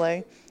now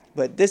play.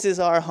 But this is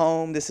our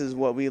home. This is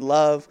what we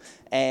love,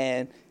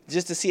 and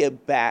just to see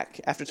it back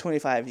after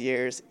 25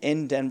 years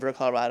in Denver,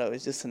 Colorado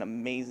is just an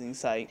amazing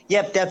sight.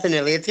 Yep,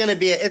 definitely. It's gonna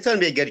be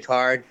a good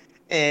card.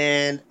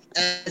 And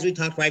as we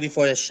talked right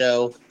before the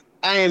show,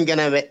 I am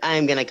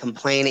gonna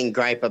complain and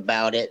gripe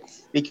about it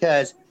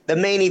because The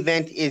main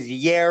event is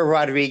Yair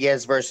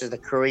Rodriguez versus the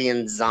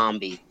Korean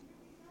Zombie.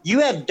 You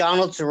have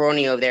Donald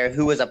Cerrone over there,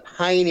 who was a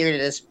pioneer to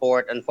this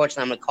sport.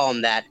 Unfortunately, I'm going to call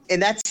him that.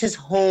 And that's his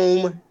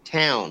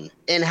hometown.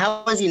 And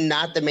how is he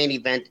not the main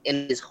event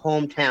in his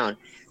hometown?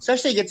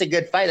 Especially against a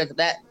good fight like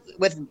that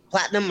with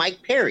Platinum Mike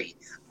Perry.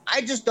 I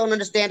just don't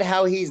understand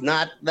how he's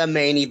not the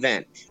main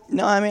event.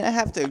 No, I mean I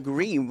have to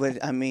agree,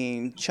 but I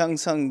mean Chung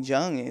Sung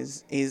Jung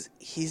is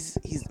he's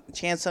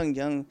Chan Sung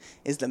Jung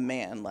is the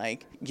man.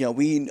 Like,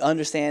 we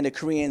understand the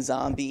Korean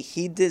Zombie.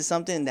 He did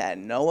something that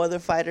no other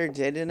fighter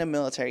did in the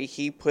military.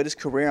 He put his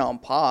career on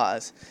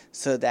pause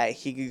so that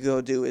he could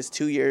go do his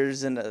 2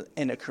 years in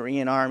the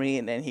Korean Army,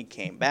 and then he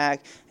came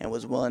back and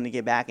was willing to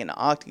get back in the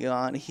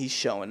octagon. He's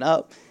showing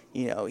up.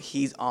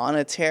 He's on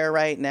a tear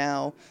right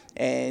now,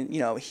 and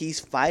he's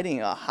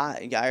fighting a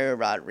hot Yair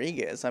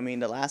Rodriguez. I mean,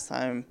 the last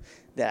time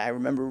that I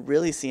remember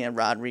really seeing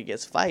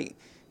Rodriguez fight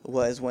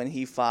was when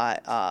he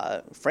fought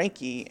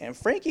Frankie, and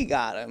Frankie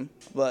got him,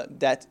 but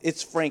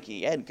it's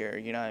Frankie Edgar,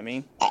 you know what I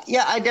mean?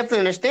 Yeah, I definitely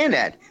understand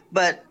that.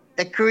 But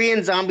the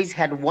Korean Zombies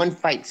had one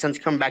fight since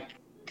coming back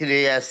to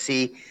the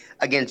UFC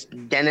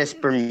against Dennis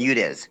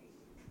Bermudez.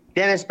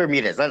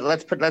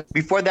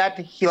 Before that,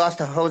 he lost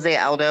to Jose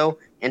Aldo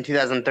in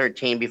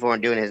 2013 before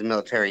doing his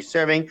military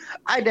serving.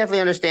 I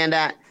definitely understand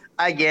that.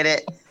 I get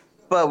it.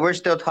 But we're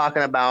still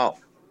talking about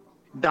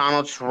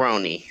Donald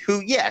Cerrone,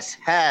 who, yes,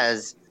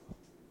 has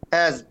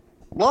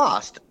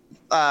lost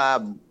 4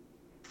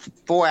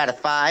 out of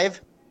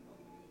 5,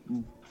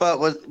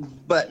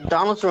 but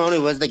Donald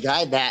Cerrone was the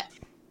guy that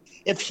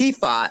if he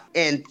fought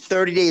and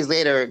 30 days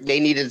later they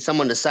needed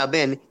someone to sub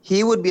in,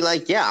 he would be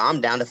like, yeah, I'm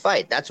down to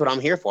fight. That's what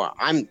I'm here for.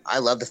 I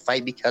love to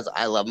fight because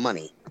I love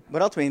money.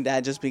 But ultimately,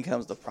 that just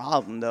becomes the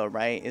problem, though,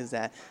 right? Is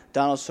that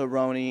Donald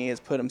Cerrone has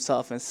put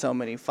himself in so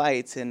many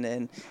fights, and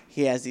then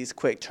he has these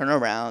quick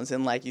turnarounds.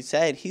 And like you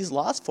said, he's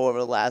lost 4 of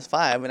the last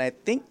 5. And I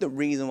think the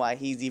reason why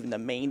he's even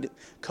the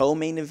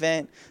co-main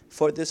event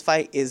for this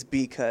fight is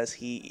because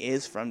he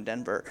is from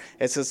Denver.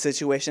 It's a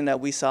situation that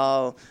we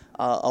saw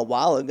a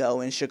while ago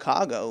in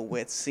Chicago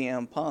with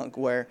CM Punk,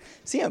 where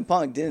CM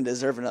Punk didn't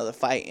deserve another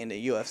fight in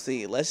the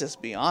UFC. Let's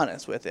just be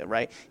honest with it,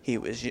 right? He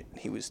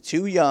was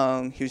too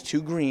young, he was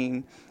too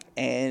green,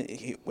 and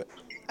he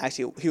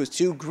was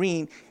too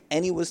green,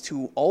 and he was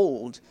too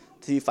old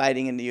to be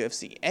fighting in the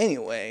UFC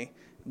anyway.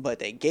 But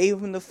they gave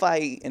him the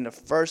fight, and the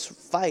first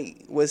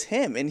fight was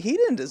him, and he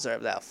didn't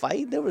deserve that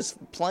fight. There was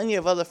plenty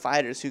of other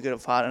fighters who could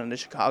have fought on the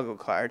Chicago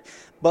card,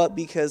 but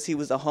because he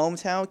was a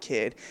hometown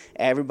kid,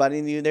 everybody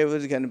knew there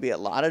was going to be a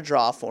lot of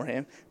draw for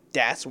him.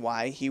 That's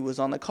why he was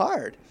on the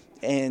card.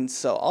 And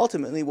so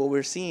ultimately what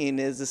we're seeing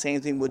is the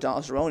same thing with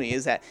Donald Cerrone,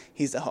 is that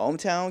he's a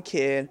hometown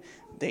kid.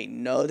 They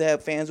know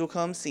that fans will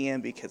come see him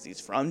because he's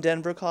from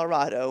Denver,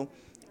 Colorado,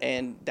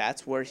 and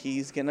that's where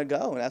he's going to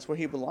go, and that's where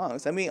he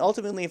belongs. I mean,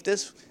 ultimately, if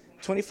this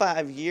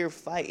 25-year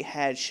fight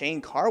had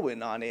Shane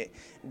Carwin on it,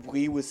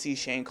 we would see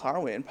Shane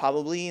Carwin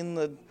probably in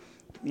the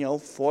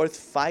 4th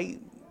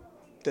fight,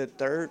 the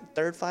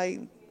third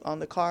fight on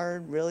the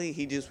card. Really,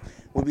 he just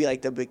would be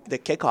like the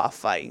kickoff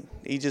fight.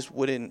 He just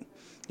wouldn't.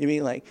 You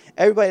mean like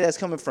everybody that's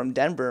coming from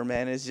Denver,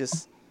 man, is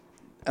just,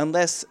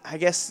 unless I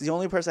guess the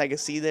only person I could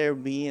see there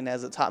being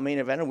as a top main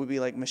eventer would be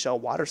like Michelle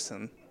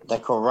Watterson. The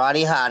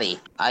karate hottie.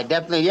 I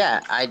definitely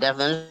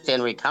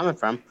understand where you're coming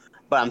from.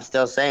 But I'm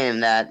still saying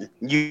that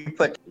you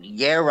put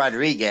Yair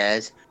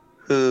Rodriguez,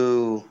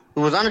 who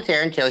was on a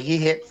tear until he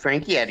hit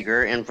Frankie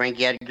Edgar, and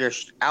Frankie Edgar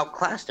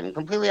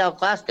completely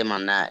outclassed him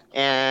on that.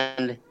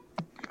 And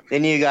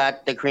then you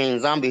got the Korean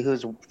Zombie,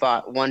 who's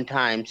fought one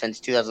time since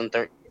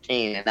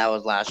 2013, and that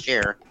was last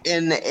year.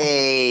 In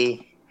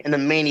the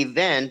main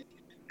event,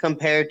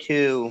 compared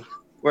to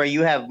where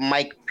you have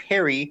Mike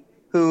Perry,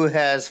 who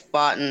has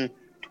fought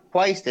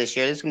twice this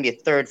year. This is going to be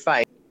a 3rd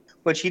fight,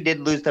 which he did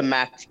lose to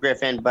Max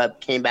Griffin,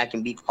 but came back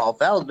and beat Paul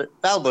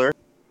Felder.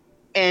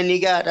 And you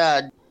got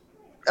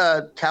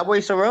Cowboy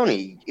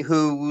Cerrone,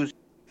 who's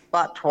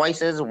fought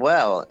twice as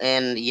well.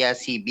 And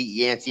yes, he beat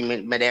Yancy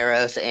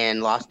Medeiros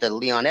and lost to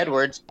Leon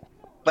Edwards.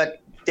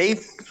 But they've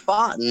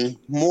fought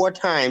more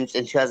times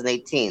in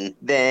 2018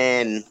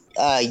 than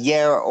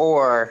Yair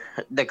or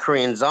the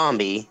Korean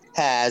Zombie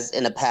has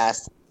in the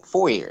past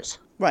 4 years.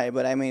 Right,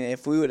 but I mean,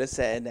 if we would have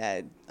said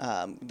that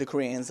the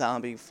Korean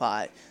Zombie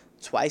fought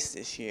twice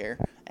this year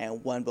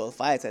and won both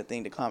fights, I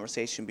think the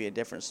conversation would be a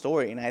different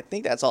story. And I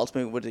think that's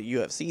ultimately what the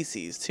UFC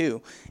sees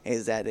too,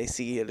 is that they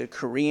see the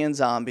Korean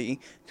Zombie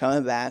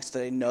coming back, so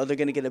they know they're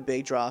going to get a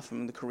big draw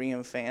from the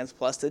Korean fans,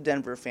 plus the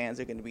Denver fans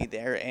are going to be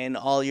there, and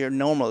all your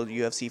normal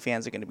UFC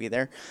fans are going to be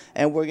there,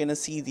 and we're going to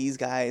see these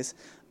guys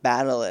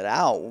battle it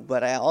out.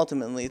 But I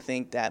ultimately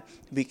think that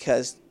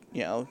because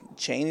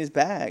Chain is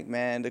back,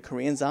 man. The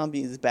Korean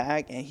Zombie is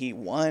back, and he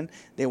won.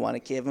 They want to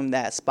give him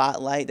that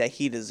spotlight that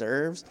he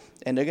deserves,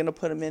 and they're going to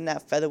put him in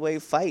that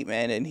featherweight fight,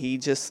 man. And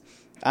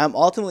I'm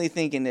ultimately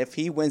thinking if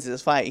he wins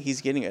this fight,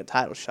 he's getting a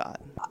title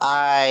shot.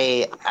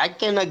 I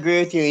can't agree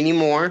with you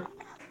anymore,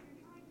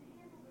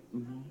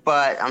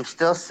 but I'm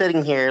still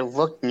sitting here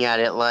looking at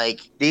it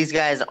like these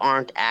guys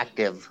aren't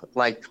active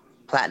like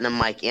Platinum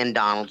Mike and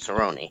Donald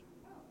Cerrone.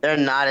 They're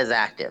not as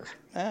active.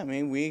 I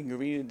mean, we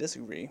agree to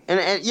disagree.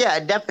 And yeah,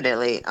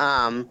 definitely.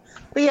 But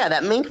yeah,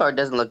 that main card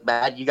doesn't look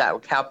bad. You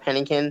got Cal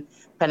Pennington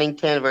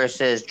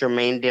versus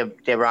Jermaine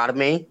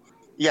DeRotomy.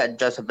 You got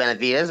Joseph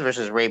Benavidez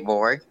versus Ray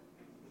Borg.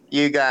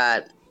 You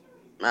got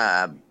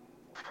uh,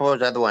 what was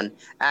the other one?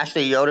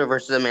 Ashley Yoder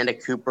versus Amanda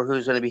Cooper,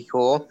 who's going to be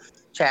cool.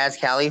 Chaz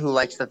Kelly, who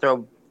likes to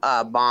throw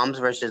bombs,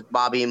 versus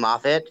Bobby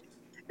Moffett.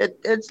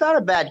 It's not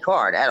a bad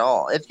card at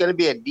all. It's going to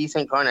be a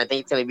decent card, and I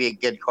think it's going to be a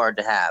good card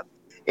to have.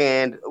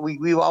 And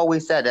we've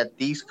always said that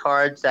these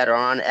cards that are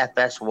on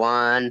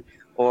FS1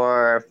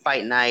 or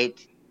Fight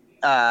Night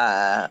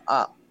are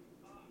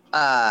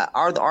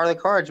the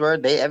cards where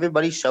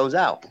everybody shows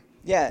out.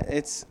 Yeah,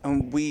 it's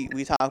we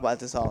talk about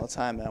this all the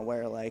time, man,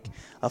 where like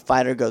a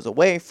fighter goes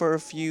away for a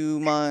few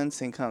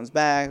months and comes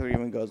back, or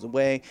even goes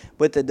away,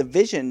 but the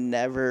division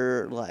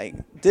never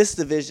this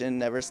division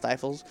never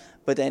stifles.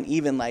 But then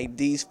even like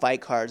these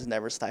fight cards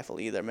never stifle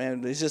either,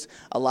 man. There's just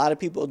a lot of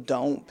people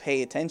don't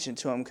pay attention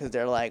to them because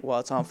they're like, well,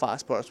 it's on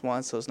Fox Sports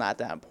 1, so it's not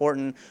that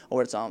important,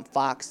 or it's on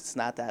Fox, it's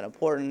not that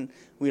important.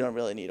 We don't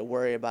really need to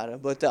worry about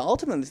it. But the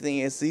ultimate thing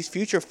is these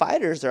future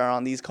fighters are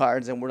on these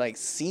cards, and we're like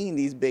seeing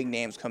these big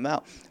names come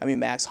out. I mean,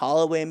 Max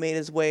Holloway made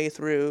his way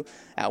through.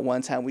 At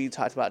one time, we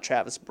talked about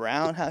Travis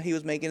Brown, how he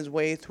was making his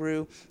way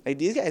through. Like,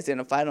 these guys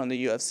didn't fight on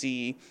the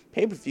UFC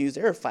pay-per-views.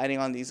 They were fighting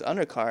on these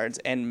undercards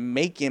and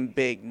making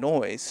big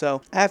noise.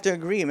 So I have to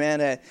agree, man,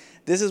 that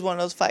this is one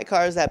of those fight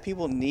cards that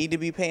people need to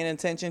be paying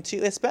attention to,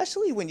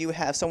 especially when you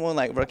have someone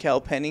like Raquel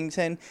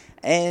Pennington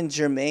and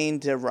Jermaine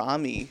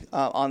DeRotomy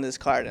on this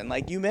card. And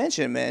like you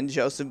mentioned, man,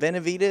 Joseph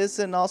Benavidez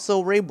and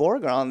also Ray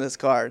Borg are on this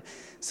card.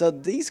 So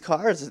these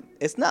cards,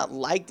 it's not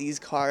like these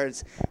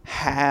cards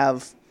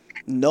have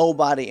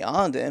nobody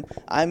on them.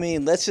 I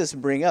mean, let's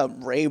just bring up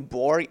Ray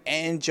Borg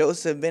and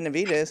Joseph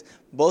Benavidez.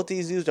 Both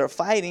these dudes are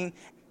fighting,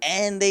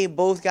 and they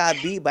both got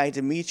beat by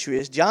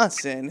Demetrius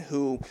Johnson,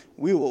 who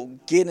we will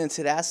get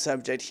into that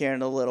subject here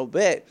in a little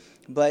bit.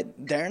 But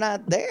they're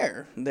not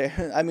there.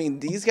 I mean,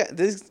 these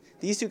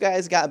two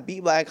guys got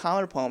beat by a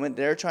common opponent.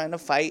 They're trying to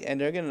fight,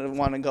 and they're gonna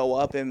want to go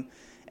up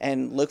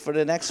and look for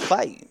the next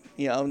fight.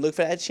 You know, look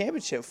for that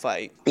championship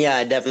fight. Yeah,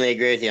 I definitely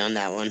agree with you on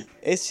that one.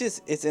 It's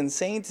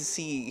insane to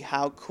see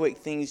how quick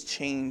things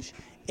change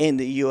in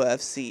the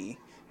UFC.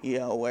 You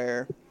know,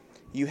 where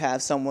you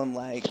have someone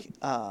like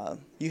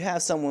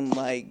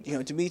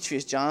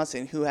Demetrius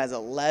Johnson, who has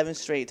 11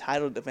 straight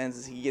title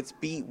defenses. He gets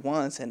beat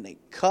once, and they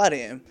cut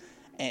him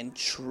and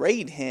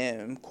trade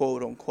him,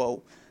 quote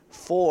unquote,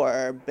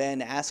 for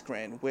Ben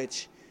Askren.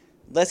 Which,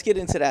 let's get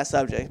into that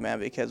subject, man,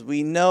 because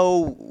we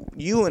know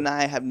you and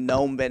I have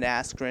known Ben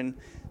Askren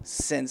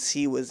since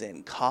he was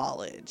in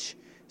college.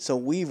 So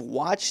we've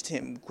watched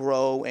him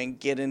grow and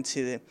get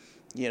into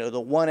the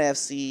ONE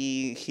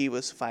FC. He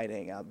was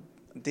fighting. I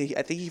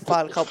think he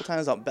fought a couple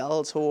times on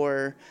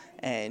Bellator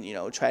and,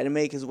 tried to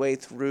make his way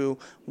through.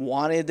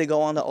 Wanted to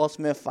go on the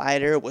Ultimate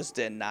Fighter. Was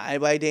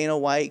denied by Dana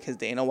White because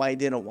Dana White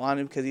didn't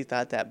want him because he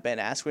thought that Ben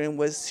Askren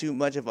was too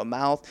much of a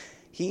mouth.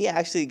 He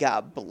actually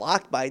got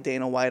blocked by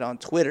Dana White on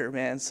Twitter,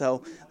 man.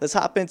 So let's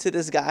hop into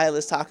this guy.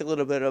 Let's talk a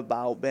little bit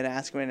about Ben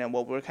Askren and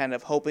what we're kind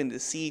of hoping to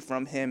see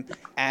from him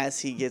as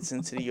he gets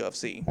into the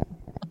UFC.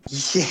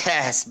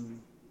 Yes,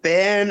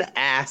 Ben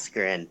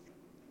Askren.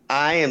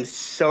 I am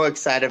so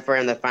excited for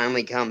him to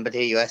finally come to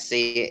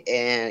UFC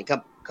and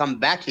come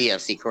back to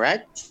UFC,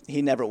 correct?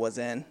 He never was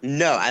in.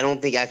 No, I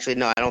don't think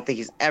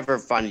he's ever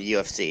fought in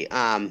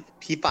UFC.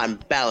 He fought in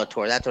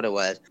Bellator, that's what it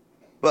was.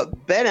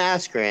 But Ben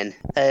Askren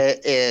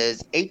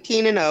is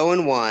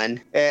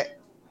 18-0-1,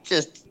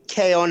 just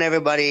KOing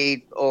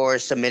everybody or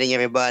submitting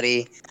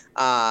everybody.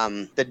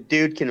 The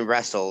dude can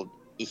wrestle.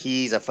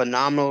 He's a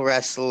phenomenal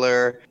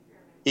wrestler.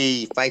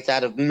 He fights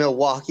out of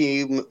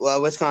Milwaukee,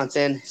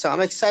 Wisconsin. So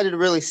I'm excited to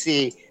really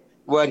see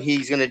what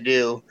he's gonna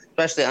do,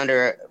 especially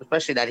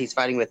that he's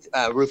fighting with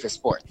Rufus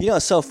Sport.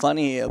 What's so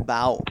funny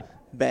about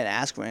Ben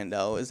Askren,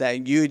 though, is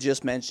that you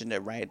just mentioned it,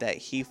 right? That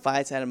he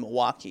fights out of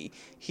Milwaukee.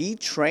 He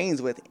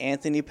trains with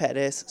Anthony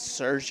Pettis,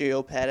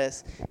 Sergio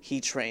Pettis.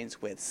 He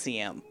trains with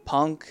CM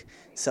Punk.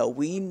 So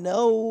we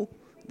know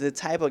the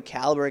type of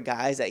caliber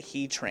guys that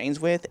he trains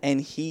with, and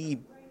he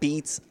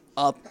beats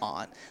up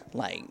on.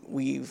 Like,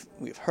 we've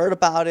heard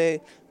about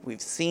it,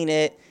 we've seen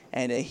it,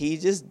 and he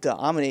just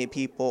dominated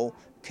people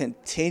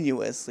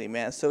continuously,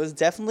 man. So it's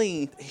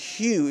definitely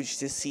huge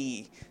to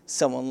see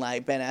someone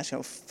like Ben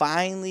Askren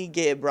finally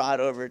get brought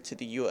over to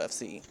the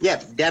UFC.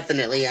 Yeah,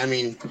 definitely. I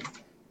mean,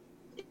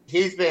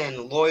 he's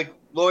been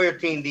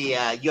loyalting the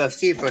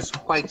UFC for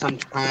quite some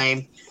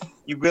time.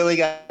 You really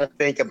got to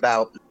think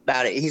about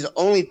it. He's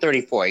only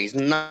 34. He's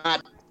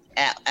not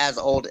as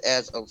old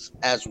as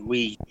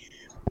we've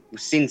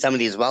seen some of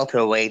these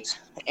welterweights,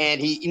 and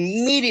he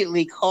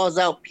immediately calls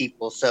out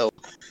people. So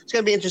it's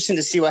going to be interesting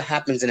to see what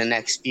happens in the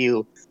next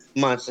few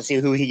months to see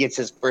who he gets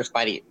his first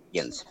fight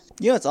against.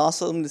 What's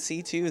awesome to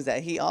see, too, is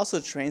that he also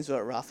trains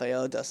with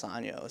Rafael Dos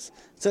Anjos.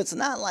 So it's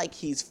not like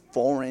he's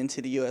foreign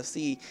to the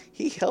UFC.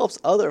 He helps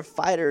other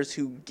fighters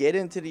who get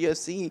into the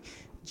UFC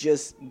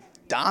just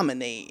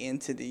dominate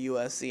into the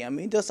UFC. I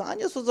mean, Dos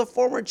Anjos was a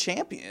former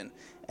champion.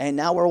 and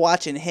now we're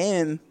watching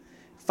him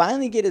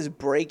finally get his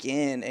break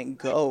in and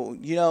go.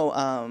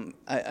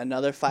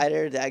 Another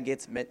fighter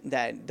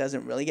that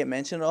doesn't really get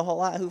mentioned a whole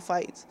lot who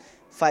fights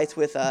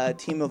with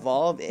Team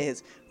Evolve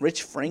is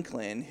Rich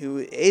Franklin, who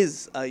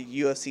is a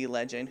UFC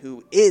legend,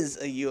 who is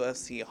a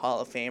UFC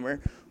Hall of Famer,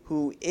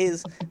 who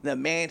is the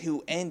man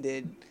who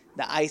ended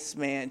the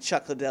Iceman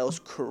Chuck Liddell's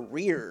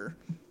career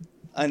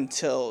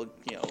until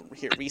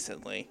here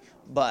recently.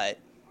 But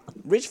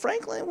Rich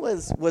Franklin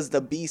was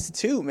the beast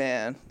too,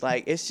 man.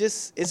 Like,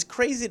 it's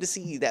crazy to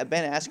see that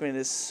Ben Askren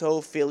is so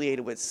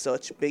affiliated with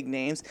such big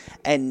names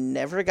and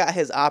never got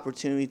his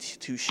opportunity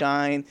to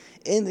shine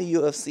in the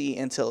UFC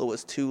until it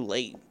was too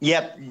late.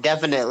 Yep,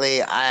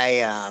 definitely.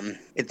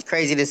 It's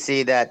crazy to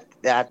see that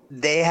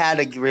they had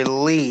to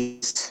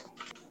release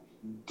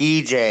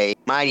DJ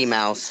Mighty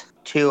Mouse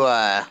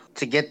to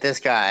get this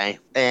guy,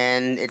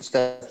 and it's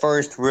the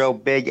first real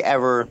big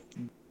ever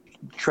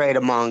trade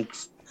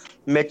amongst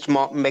mixed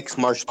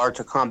martial arts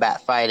or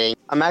combat fighting.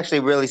 I'm actually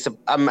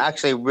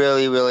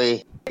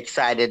really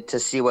excited to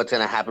see what's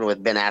going to happen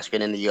with Ben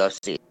Askren in the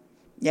UFC.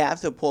 Yeah, I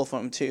have to pull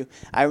from him too.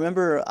 I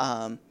remember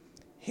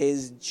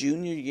his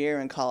junior year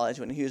in college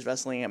when he was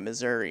wrestling at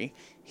Missouri.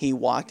 He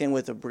walked in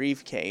with a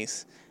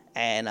briefcase,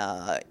 and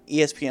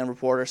ESPN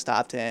reporter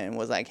stopped him and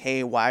was like,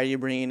 "Hey, why are you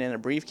bringing in a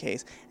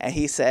briefcase?" And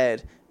he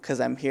said,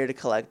 "'Cause I'm here to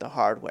collect the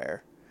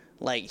hardware."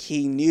 Like,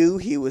 he knew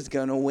he was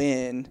gonna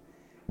win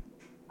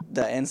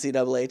the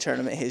NCAA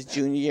tournament his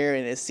junior year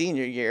and his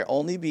senior year,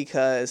 only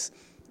because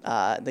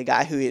the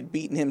guy who had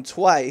beaten him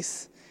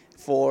twice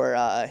for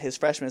his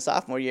freshman and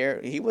sophomore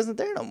year, he wasn't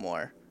there no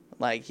more.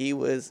 Like, he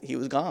was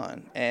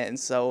gone. And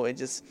so it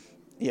just,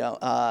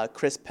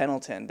 Chris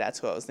Pendleton, that's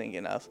who I was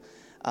thinking of.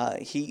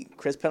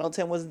 Chris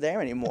Pendleton wasn't there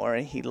anymore,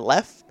 and he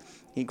left.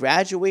 He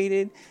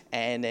graduated,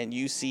 and then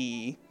you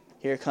see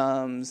here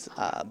comes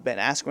Ben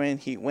Askren.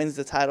 He wins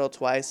the title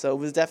twice, so it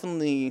was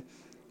definitely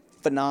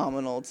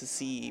phenomenal to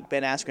see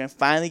Ben Askren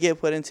finally get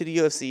put into the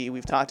UFC.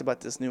 We've talked about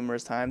this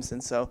numerous times,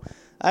 and so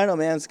I don't know,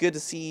 man. It's good to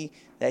see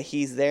that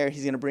he's there.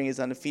 He's going to bring his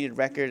undefeated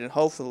record, and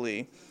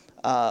hopefully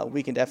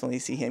we can definitely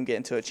see him get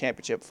into a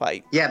championship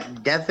fight. Yeah,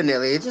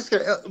 definitely. It's just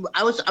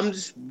I'm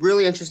just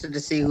really interested to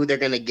see who they're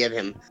going to give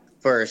him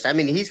first. I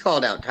mean, he's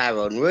called out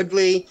Tyrone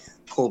Woodley,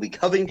 Colby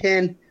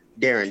Covington,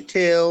 Darren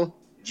Till,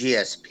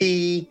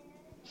 GSP.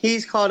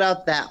 He's called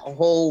out that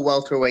whole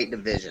welterweight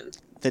division.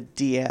 The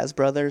Diaz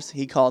brothers,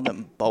 he called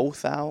them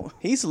both out.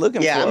 He's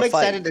looking for a fight. Yeah, I'm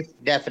excited to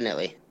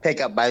definitely pick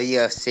up by the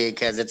UFC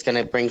because it's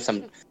going to bring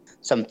some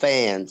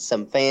fans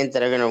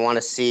that are going to want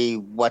to see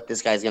what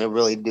this guy's going to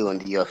really do in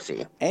the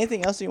UFC.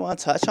 Anything else you want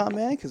to touch on,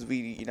 man? Because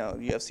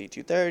UFC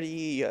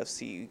 230,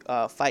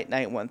 UFC Fight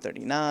Night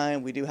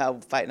 139. We do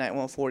have Fight Night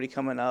 140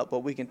 coming up, but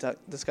we can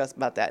discuss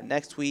about that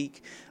next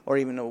week or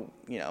even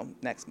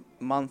next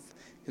month,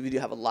 because we do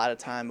have a lot of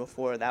time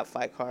before that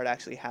fight card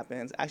actually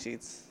happens. Actually,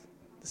 it's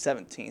the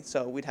 17th,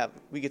 so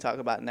we could talk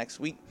about it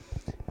next week.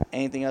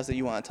 Anything else that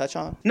you want to touch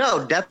on?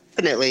 No,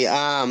 definitely.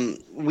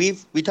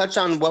 We touched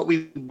on what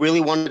we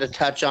really wanted to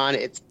touch on.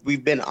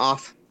 We've been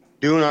off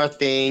doing our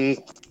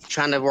thing,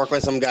 trying to work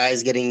with some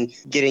guys, getting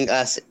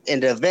us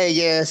into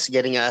Vegas,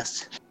 getting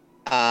us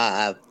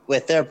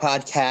with their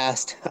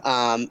podcast,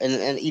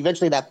 and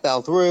eventually that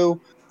fell through.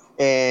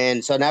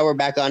 And so now we're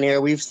back on here.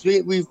 We've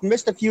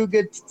missed a few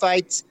good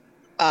fights.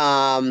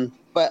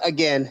 But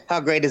again, how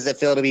great does it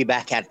feel to be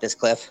back at this,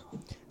 Cliff?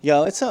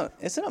 Yo, it's an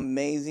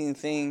amazing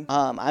thing.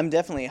 I'm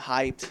definitely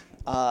hyped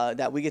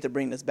that we get to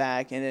bring this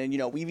back, and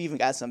then we've even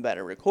got some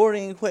better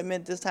recording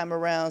equipment this time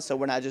around, so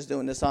we're not just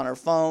doing this on our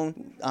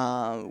phone.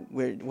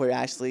 We're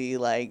actually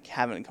like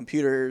having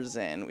computers,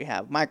 and we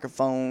have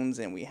microphones,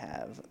 and we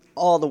have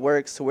all the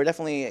works. So we're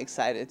definitely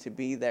excited to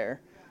be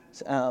there,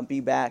 be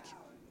back.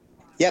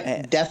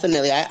 Yep,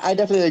 definitely. I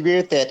definitely agree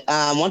with it.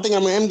 One thing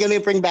I'm going to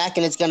bring back,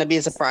 and it's going to be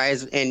a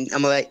surprise, and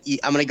I'm going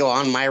to go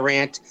on my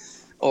rant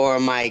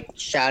or my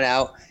shout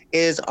out,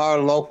 is our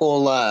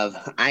local love.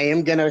 I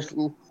am going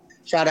to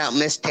shout out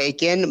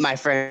Mistaken, my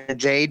friend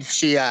Jade.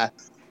 She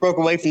broke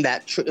away from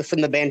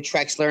the band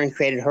Trexler and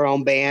created her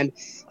own band.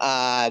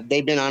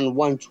 They've been on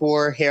one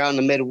tour here on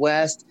the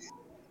Midwest.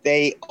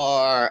 They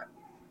are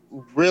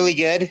really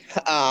good.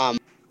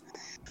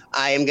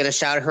 I am going to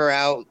shout her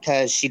out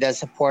because she does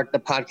support the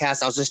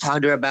podcast. I was just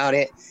talking to her about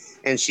it,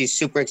 and she's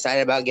super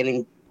excited about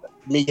getting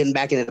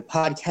back into the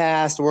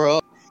podcast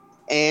world.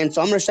 And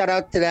so I'm going to shout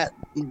out to that,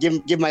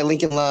 give my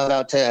Lincoln love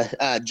out to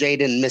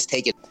Jaden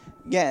Mistaken.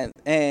 Yeah,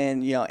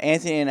 and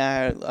Anthony and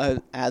I,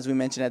 as we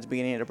mentioned at the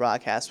beginning of the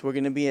broadcast, we're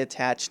going to be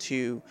attached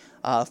to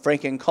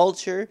Franken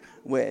Culture,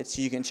 which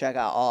you can check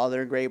out all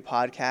their great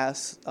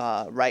podcasts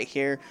right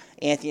here.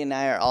 Anthony and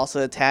I are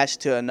also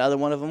attached to another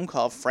one of them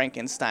called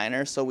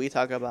Frankensteiner, so we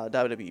talk about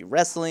WWE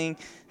wrestling.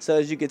 So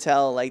as you can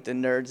tell, like, the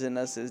nerds in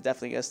us is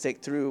definitely going to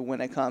stick through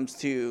when it comes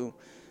to,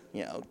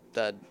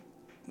 the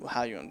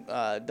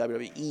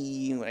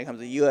WWE, when it comes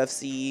to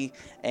UFC,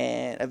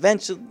 and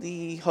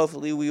eventually,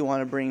 hopefully, we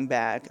want to bring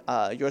back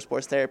Your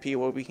Sports Therapy,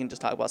 where we can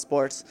just talk about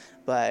sports,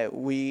 but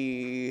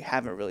we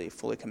haven't really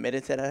fully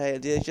committed to that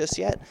idea just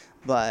yet.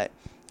 But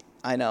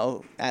I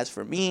know as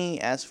for me,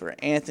 as for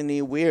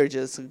Anthony, we're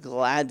just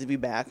glad to be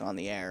back on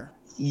the air.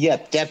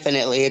 Yep,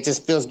 definitely. It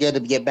just feels good to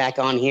get back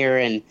on here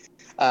and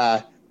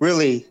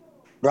really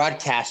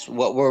broadcast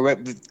what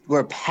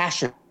we're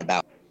passionate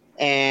about.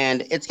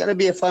 And it's going to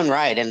be a fun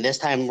ride. And this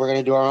time we're going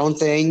to do our own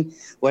thing.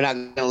 We're not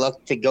going to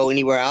look to go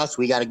anywhere else.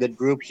 We got a good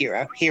group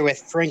here with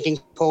Franking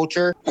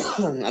Culture.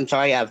 I'm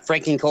sorry,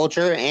 Franking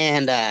Culture.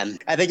 And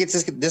I think it's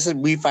just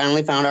we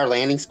finally found our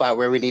landing spot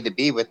where we need to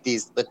be with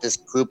this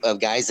group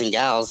of guys and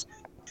gals.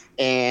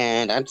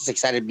 And I'm just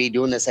excited to be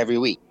doing this every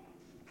week.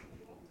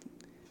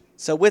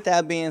 So with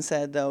that being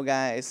said, though,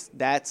 guys,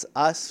 that's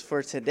us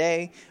for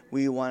today.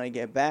 We want to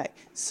get back.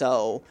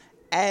 So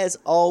as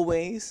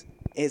always,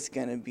 it's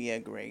going to be a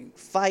great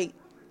fight.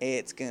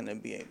 It's going to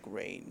be a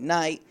great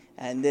night.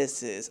 And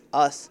this is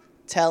us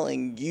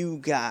telling you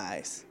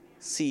guys,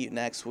 see you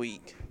next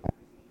week.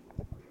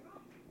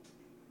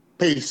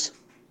 Peace.